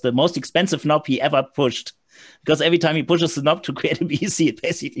it was the most expensive knob he ever pushed, because every time he pushes the knob to create a BEC, it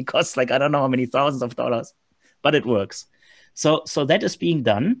basically costs like, I don't know how many thousands of dollars, but it works. So that is being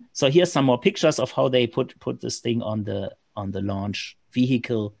done. So here's some more pictures of how they put this thing on the launch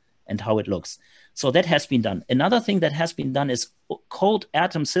vehicle and how it looks. So that has been done. Another thing that has been done is cold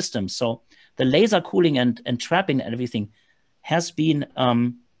atom systems. So the laser cooling and trapping and everything has been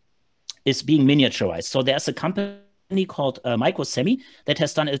is being miniaturized. So there's a company called Microsemi that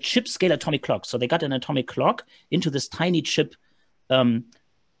has done a chip scale atomic clock. So they got an atomic clock into this tiny chip, microchip.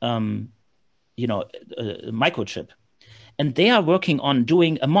 And they are working on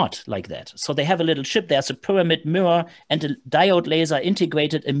doing a mod like that. So they have a little chip. There's a pyramid mirror and a diode laser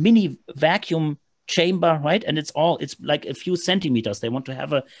integrated, a mini vacuum chamber, right? And it's like a few centimeters. They want to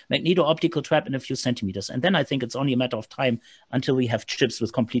have a magneto-optical trap in a few centimeters. And then I think it's only a matter of time until we have chips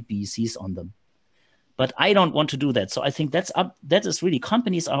with complete BECs on them. But I don't want to do that. So I think that is really,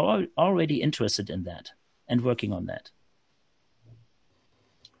 companies are already interested in that and working on that.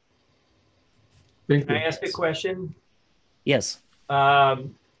 Can I ask a question? Yes.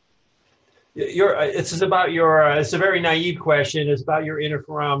 It's about your, it's a very naive question. It's about your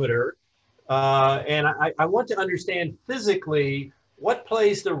interferometer. And I want to understand physically what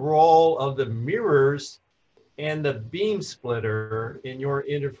plays the role of the mirrors and the beam splitter in your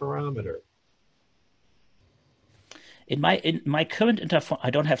interferometer. In my current interferometer, I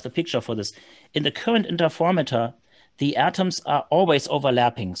don't have the picture for this. In the current interferometer, the atoms are always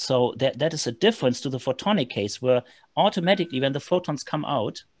overlapping. So that is a difference to the photonic case, where automatically when the photons come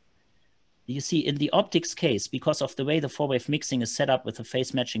out, you see in the optics case, because of the way the four-wave mixing is set up with the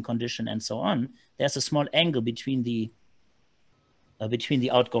phase matching condition and so on, there's a small angle between the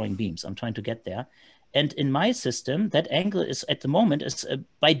outgoing beams. I'm trying to get there. And in my system, that angle is at the moment is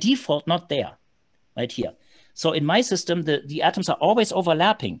by default not there, right here. So in my system, the atoms are always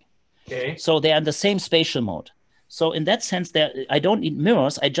overlapping. Okay. So they're in the same spatial mode. So in that sense, I don't need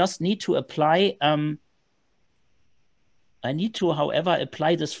mirrors. I just need to apply, however,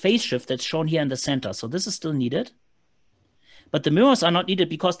 apply this phase shift that's shown here in the center. So this is still needed. But the mirrors are not needed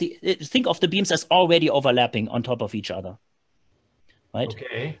because think of the beams as already overlapping on top of each other. Right?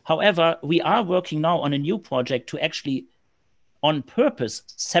 Okay. However, we are working now on a new project to actually on purpose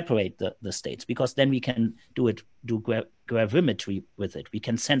separate the states, because then we can do gravimetry with it. We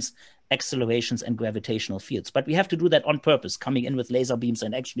can sense accelerations and gravitational fields, but we have to do that on purpose, coming in with laser beams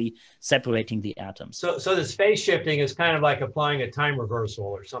and actually separating the atoms. So this phase shifting is kind of like applying a time reversal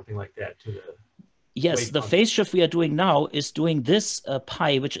or something like that to the. Yes, the phase shift we are doing now is doing this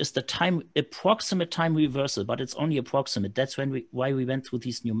pi, which is the approximate time reversal, but it's only approximate. That's why we went through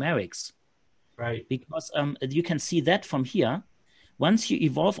these numerics. Right. Because you can see that from here. Once you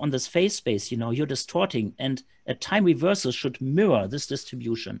evolve on this phase space, you're distorting, and a time reversal should mirror this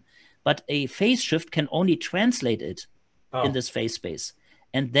distribution. But a phase shift can only translate it in this phase space.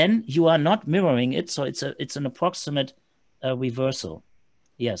 And then you are not mirroring it, so it's an approximate reversal.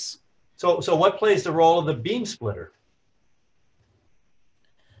 Yes. So what plays the role of the beam splitter?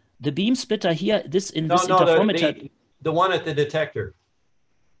 The beam splitter here, this interferometer. The one at the detector.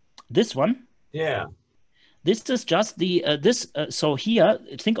 This one? Yeah. This is just so here,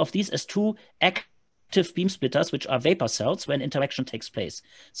 think of these as two active beam splitters, which are vapor cells when interaction takes place.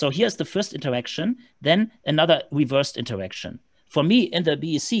 So here's the first interaction, then another reversed interaction. For me, in the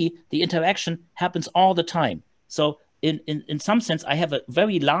BEC, the interaction happens all the time. So in some sense, I have a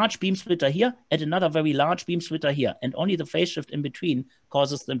very large beam splitter here and another very large beam splitter here, and only the phase shift in between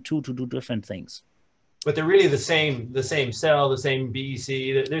causes them to do different things. But they're really the same cell, the same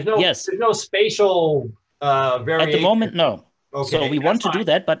BEC. There's no spatial variation. At the moment, no. Okay, so we want to do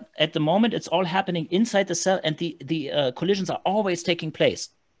that, but at the moment, it's all happening inside the cell, and the collisions are always taking place.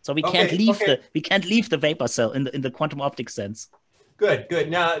 So we can't leave the vapor cell in the quantum optics sense. Good.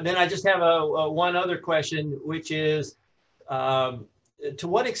 Now, then I just have one other question, which is, to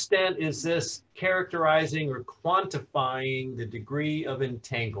what extent is this characterizing or quantifying the degree of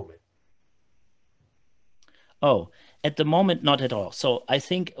entanglement? Oh, at the moment, not at all. So I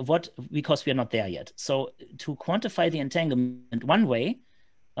think because we are not there yet. So to quantify the entanglement, one way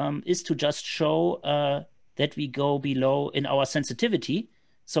is to just show that we go below in our sensitivity.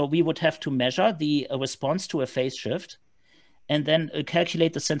 So we would have to measure the response to a phase shift and then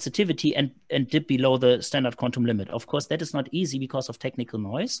calculate the sensitivity and dip below the standard quantum limit. Of course, that is not easy because of technical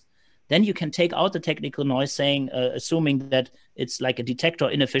noise. Then you can take out the technical noise, assuming that it's like a detector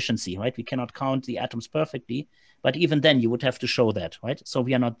inefficiency, right? We cannot count the atoms perfectly, but even then you would have to show that, right? So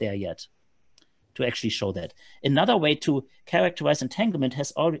we are not there yet to actually show that. Another way to characterize entanglement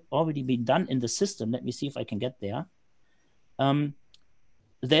has already been done in the system. Let me see if I can get there.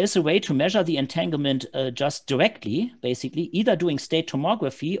 There is a way to measure the entanglement just directly, basically, either doing state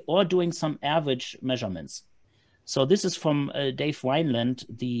tomography or doing some average measurements. So this is from Dave Wineland,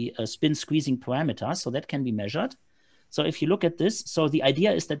 the spin squeezing parameter. So that can be measured. So if you look at this, so the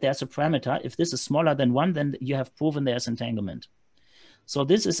idea is that there's a parameter. If this is smaller than 1, then you have proven there's entanglement. So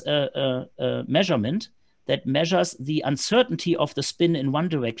this is a measurement that measures the uncertainty of the spin in one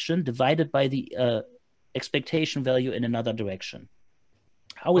direction divided by the expectation value in another direction.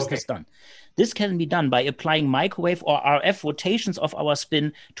 How is this done? This can be done by applying microwave or RF rotations of our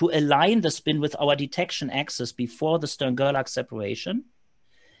spin to align the spin with our detection axis before the Stern-Gerlach separation,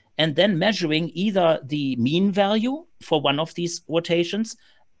 and then measuring either the mean value for one of these rotations,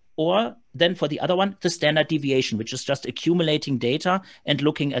 or then for the other one, the standard deviation, which is just accumulating data and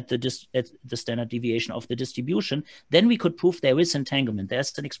looking at the standard deviation of the distribution. Then we could prove there is entanglement.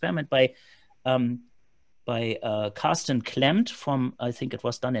 There's an experiment by Carsten Klemt from, I think it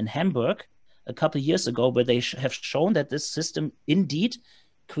was done in Hamburg a couple of years ago, where they have shown that this system indeed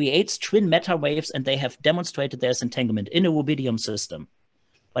creates twin meta waves, and they have demonstrated there's entanglement in a rubidium system.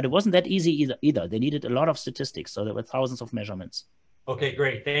 But it wasn't that easy either. They needed a lot of statistics, so there were thousands of measurements. Okay,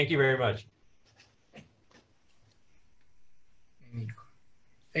 great. Thank you very much.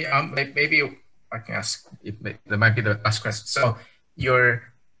 Hey, maybe I can ask, if there might be the last question. So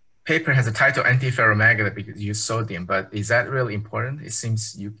your paper has a title antiferromagnet because you use sodium, but is that really important? It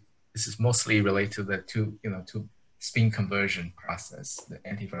seems this is mostly related to the to spin conversion process, the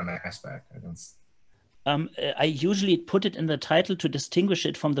antiferromagnetic aspect. I usually put it in the title to distinguish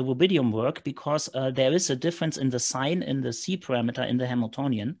it from the rubidium work, because there is a difference in the sign in the C parameter in the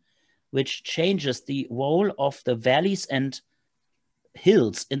Hamiltonian, which changes the role of the valleys and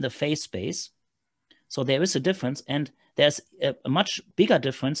hills in the phase space. So there is a difference, and there's a much bigger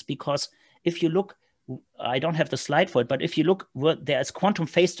difference, because if you look, I don't have the slide for it, but if you look, there's quantum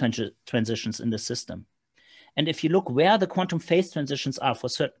phase transitions in the system. And if you look where the quantum phase transitions are for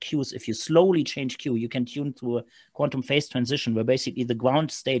certain Qs, if you slowly change Q, you can tune to a quantum phase transition where basically the ground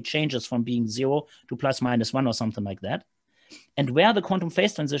state changes from being 0 to ±1 or something like that. And where the quantum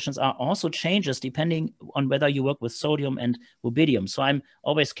phase transitions are also changes depending on whether you work with sodium and rubidium. So I'm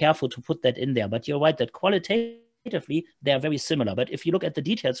always careful to put that in there. But you're right that qualitatively, they are very similar. But if you look at the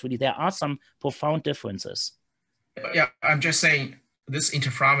details, really, there are some profound differences. Yeah, I'm just saying this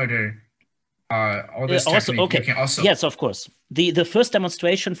interferometer, all this also, technique, you can also... Yes, of course. The first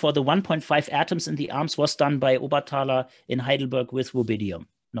demonstration for the 1.5 atoms in the arms was done by Oberthaler in Heidelberg with rubidium,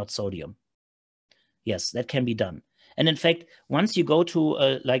 not sodium. Yes, that can be done. And in fact, once you go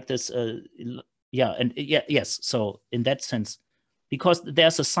to like this, yes. So in that sense, because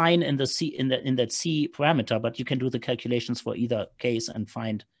there's a sign in the C in that C parameter, but you can do the calculations for either case and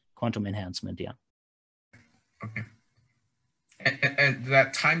find quantum enhancement. Yeah. Okay. And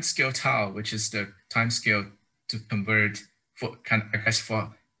that time scale tau, which is the time scale to convert for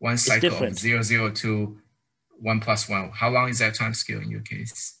for one cycle of 0, 0 to 1 + 1. How long is that time scale in your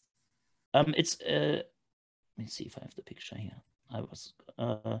case? It's let me see if I have the picture here. I was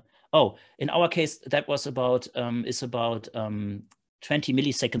in our case that was about 20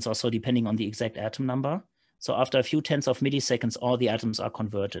 milliseconds or so, depending on the exact atom number. So after a few tenths of milliseconds, all the atoms are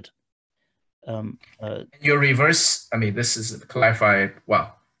converted. Your reverse, I mean, this is clarified,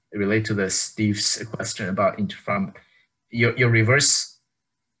 well, relate to the Steve's question about interferometer. Your reverse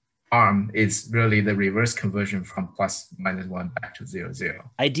arm is really the reverse conversion from ±1 back to 0, 0.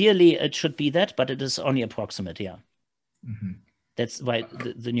 Ideally, it should be that, but it is only approximate, yeah. Mm-hmm. That's why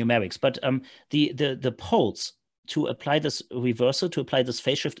the numerics. But the pulse to apply this reversal, to apply this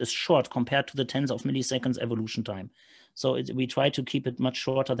phase shift, is short compared to the tens of milliseconds evolution time. So we try to keep it much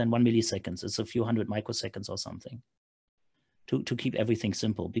shorter than 1 millisecond. It's a few hundred microseconds or something to keep everything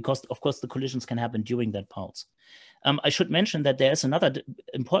simple, because of course the collisions can happen during that pulse. I should mention that there is another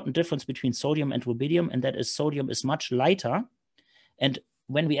important difference between sodium and rubidium, and that is sodium is much lighter. And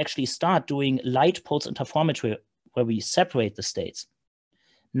when we actually start doing light pulse interferometry, where we separate the states,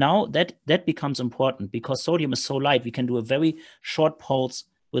 now that becomes important, because sodium is so light, we can do a very short pulse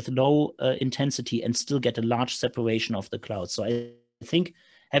with low intensity and still get a large separation of the clouds. So I think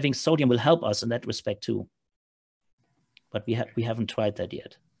having sodium will help us in that respect too. But we haven't tried that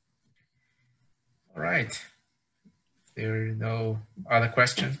yet. All right. There are no other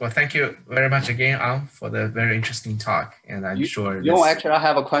questions. Well, thank you very much again, Arne, for the very interesting talk. And I'm sure actually, I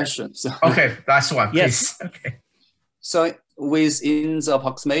have a question. So. Okay, last one, please. Yes. Okay. So within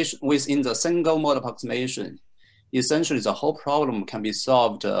the single mode approximation, essentially the whole problem can be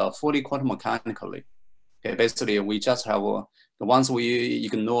solved fully quantum mechanically. Okay, basically we just have once we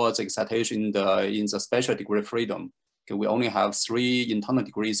ignore the excitation in the spatial degree of freedom, okay, we only have 3 internal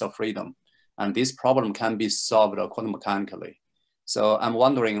degrees of freedom, and this problem can be solved quantum mechanically. So I'm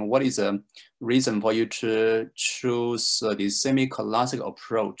wondering, what is the reason for you to choose the semi-classical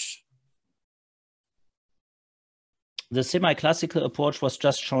approach? the semi-classical approach was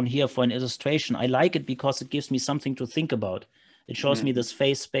just shown here for an illustration. I like it because it gives me something to think about. It shows me this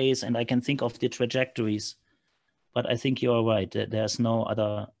phase space and I can think of the trajectories. But I think you're right. There's no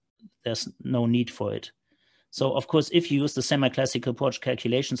need for it. So of course, if you use the semi-classical approach,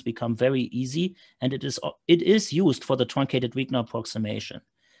 calculations become very easy, and it is used for the truncated Wigner approximation,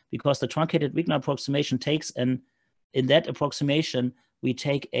 because the truncated Wigner approximation takes in that approximation, we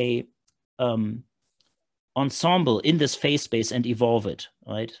take a ensemble in this phase space and evolve it,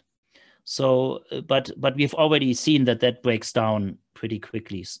 right? So, but we've already seen that breaks down pretty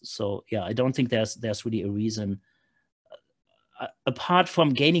quickly. So yeah, I don't think there's really a reason, apart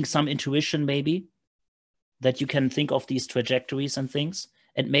from gaining some intuition maybe, that you can think of these trajectories and things,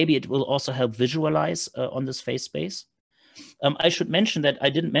 and maybe it will also help visualize on this phase space. I should mention that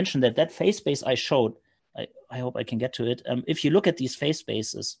I didn't mention that phase space I showed. I hope I can get to it. If you look at these phase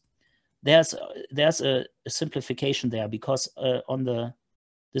spaces, there's a simplification there, because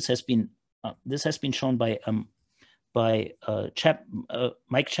this has been shown by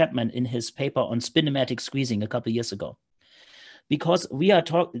Mike Chapman in his paper on spinematic squeezing a couple of years ago. Because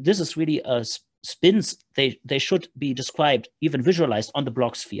this is really spins, they should be described, even visualized on the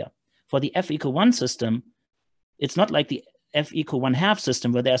block sphere. For the F=1 system, it's not like the F=1/2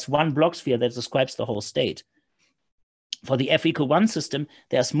 system where there's one block sphere that describes the whole state. For the F=1 system,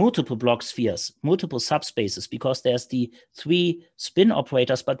 there's multiple block spheres, multiple subspaces, because there's the 3 spin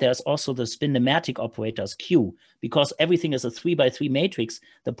operators, but there's also the spinematic operators Q, because everything is a 3x3 matrix.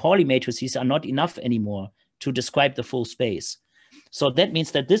 The Pauli matrices are not enough anymore to describe the full space. So that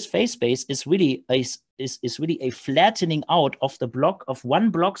means that this phase space is really a flattening out of the block of one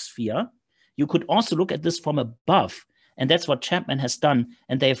block sphere. You could also look at this from above, and that's what Chapman has done,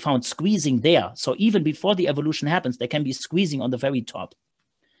 and they have found squeezing there. So even before the evolution happens, there can be squeezing on the very top.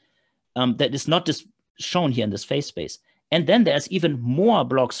 That is not just shown here in this phase space. And then there's even more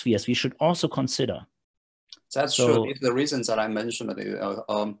block spheres we should also consider. That's true. It's the reasons that I mentioned.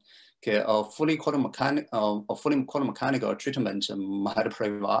 A fully quantum mechanical treatment might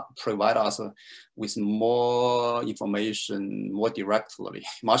provide us with more information more directly,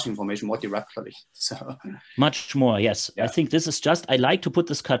 much information more directly. So much more, yes. Yeah. I think this is just, I like to put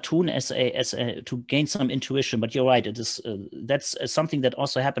this cartoon as to gain some intuition, but you're right. It is that's something that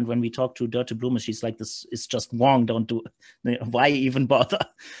also happened when we talked to Dörte Blume. She's like, this is just wrong. Don't do. Why even bother?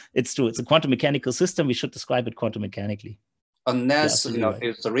 It's true. It's a quantum mechanical system. We should describe it quantum mechanically. Unless, yeah, right.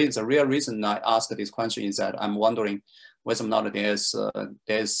 It's the real reason I asked this question is that I'm wondering whether or not there's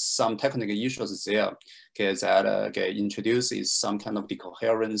some technical issues there, that introduces some kind of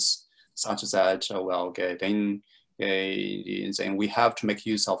decoherence, such that then we have to make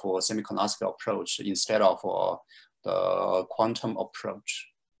use of a semi-classical approach instead of the quantum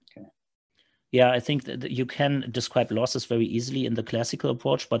approach. Okay. Yeah, I think that you can describe losses very easily in the classical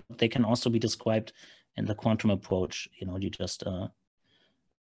approach, but they can also be described in the quantum approach. You just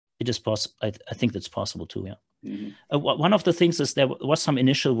it is possible. I think that's possible too. Yeah. Mm-hmm. One of the things is there was some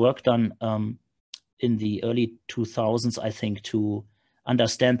initial work done in the early 2000s, I think, to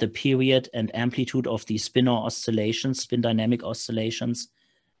understand the period and amplitude of the spinor oscillations, spin dynamical oscillations,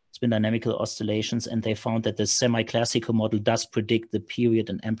 and they found that the semi-classical model does predict the period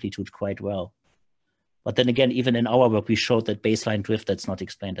and amplitude quite well. But then again, even in our work, we showed that baseline drift, that's not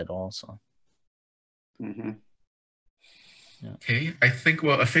explained at all. So. Mm-hmm. Yeah. Okay, I think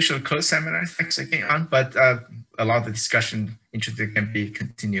we'll officially close seminar. Thanks again, Arne, but a lot of the discussion interesting can be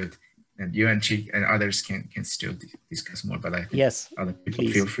continued, and you and Chi and others can still discuss more. But I think yes, other people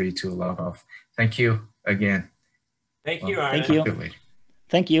please. Feel free to log off. Thank you again. Thank you, Arne. Thank you. Later.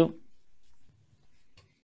 Thank you.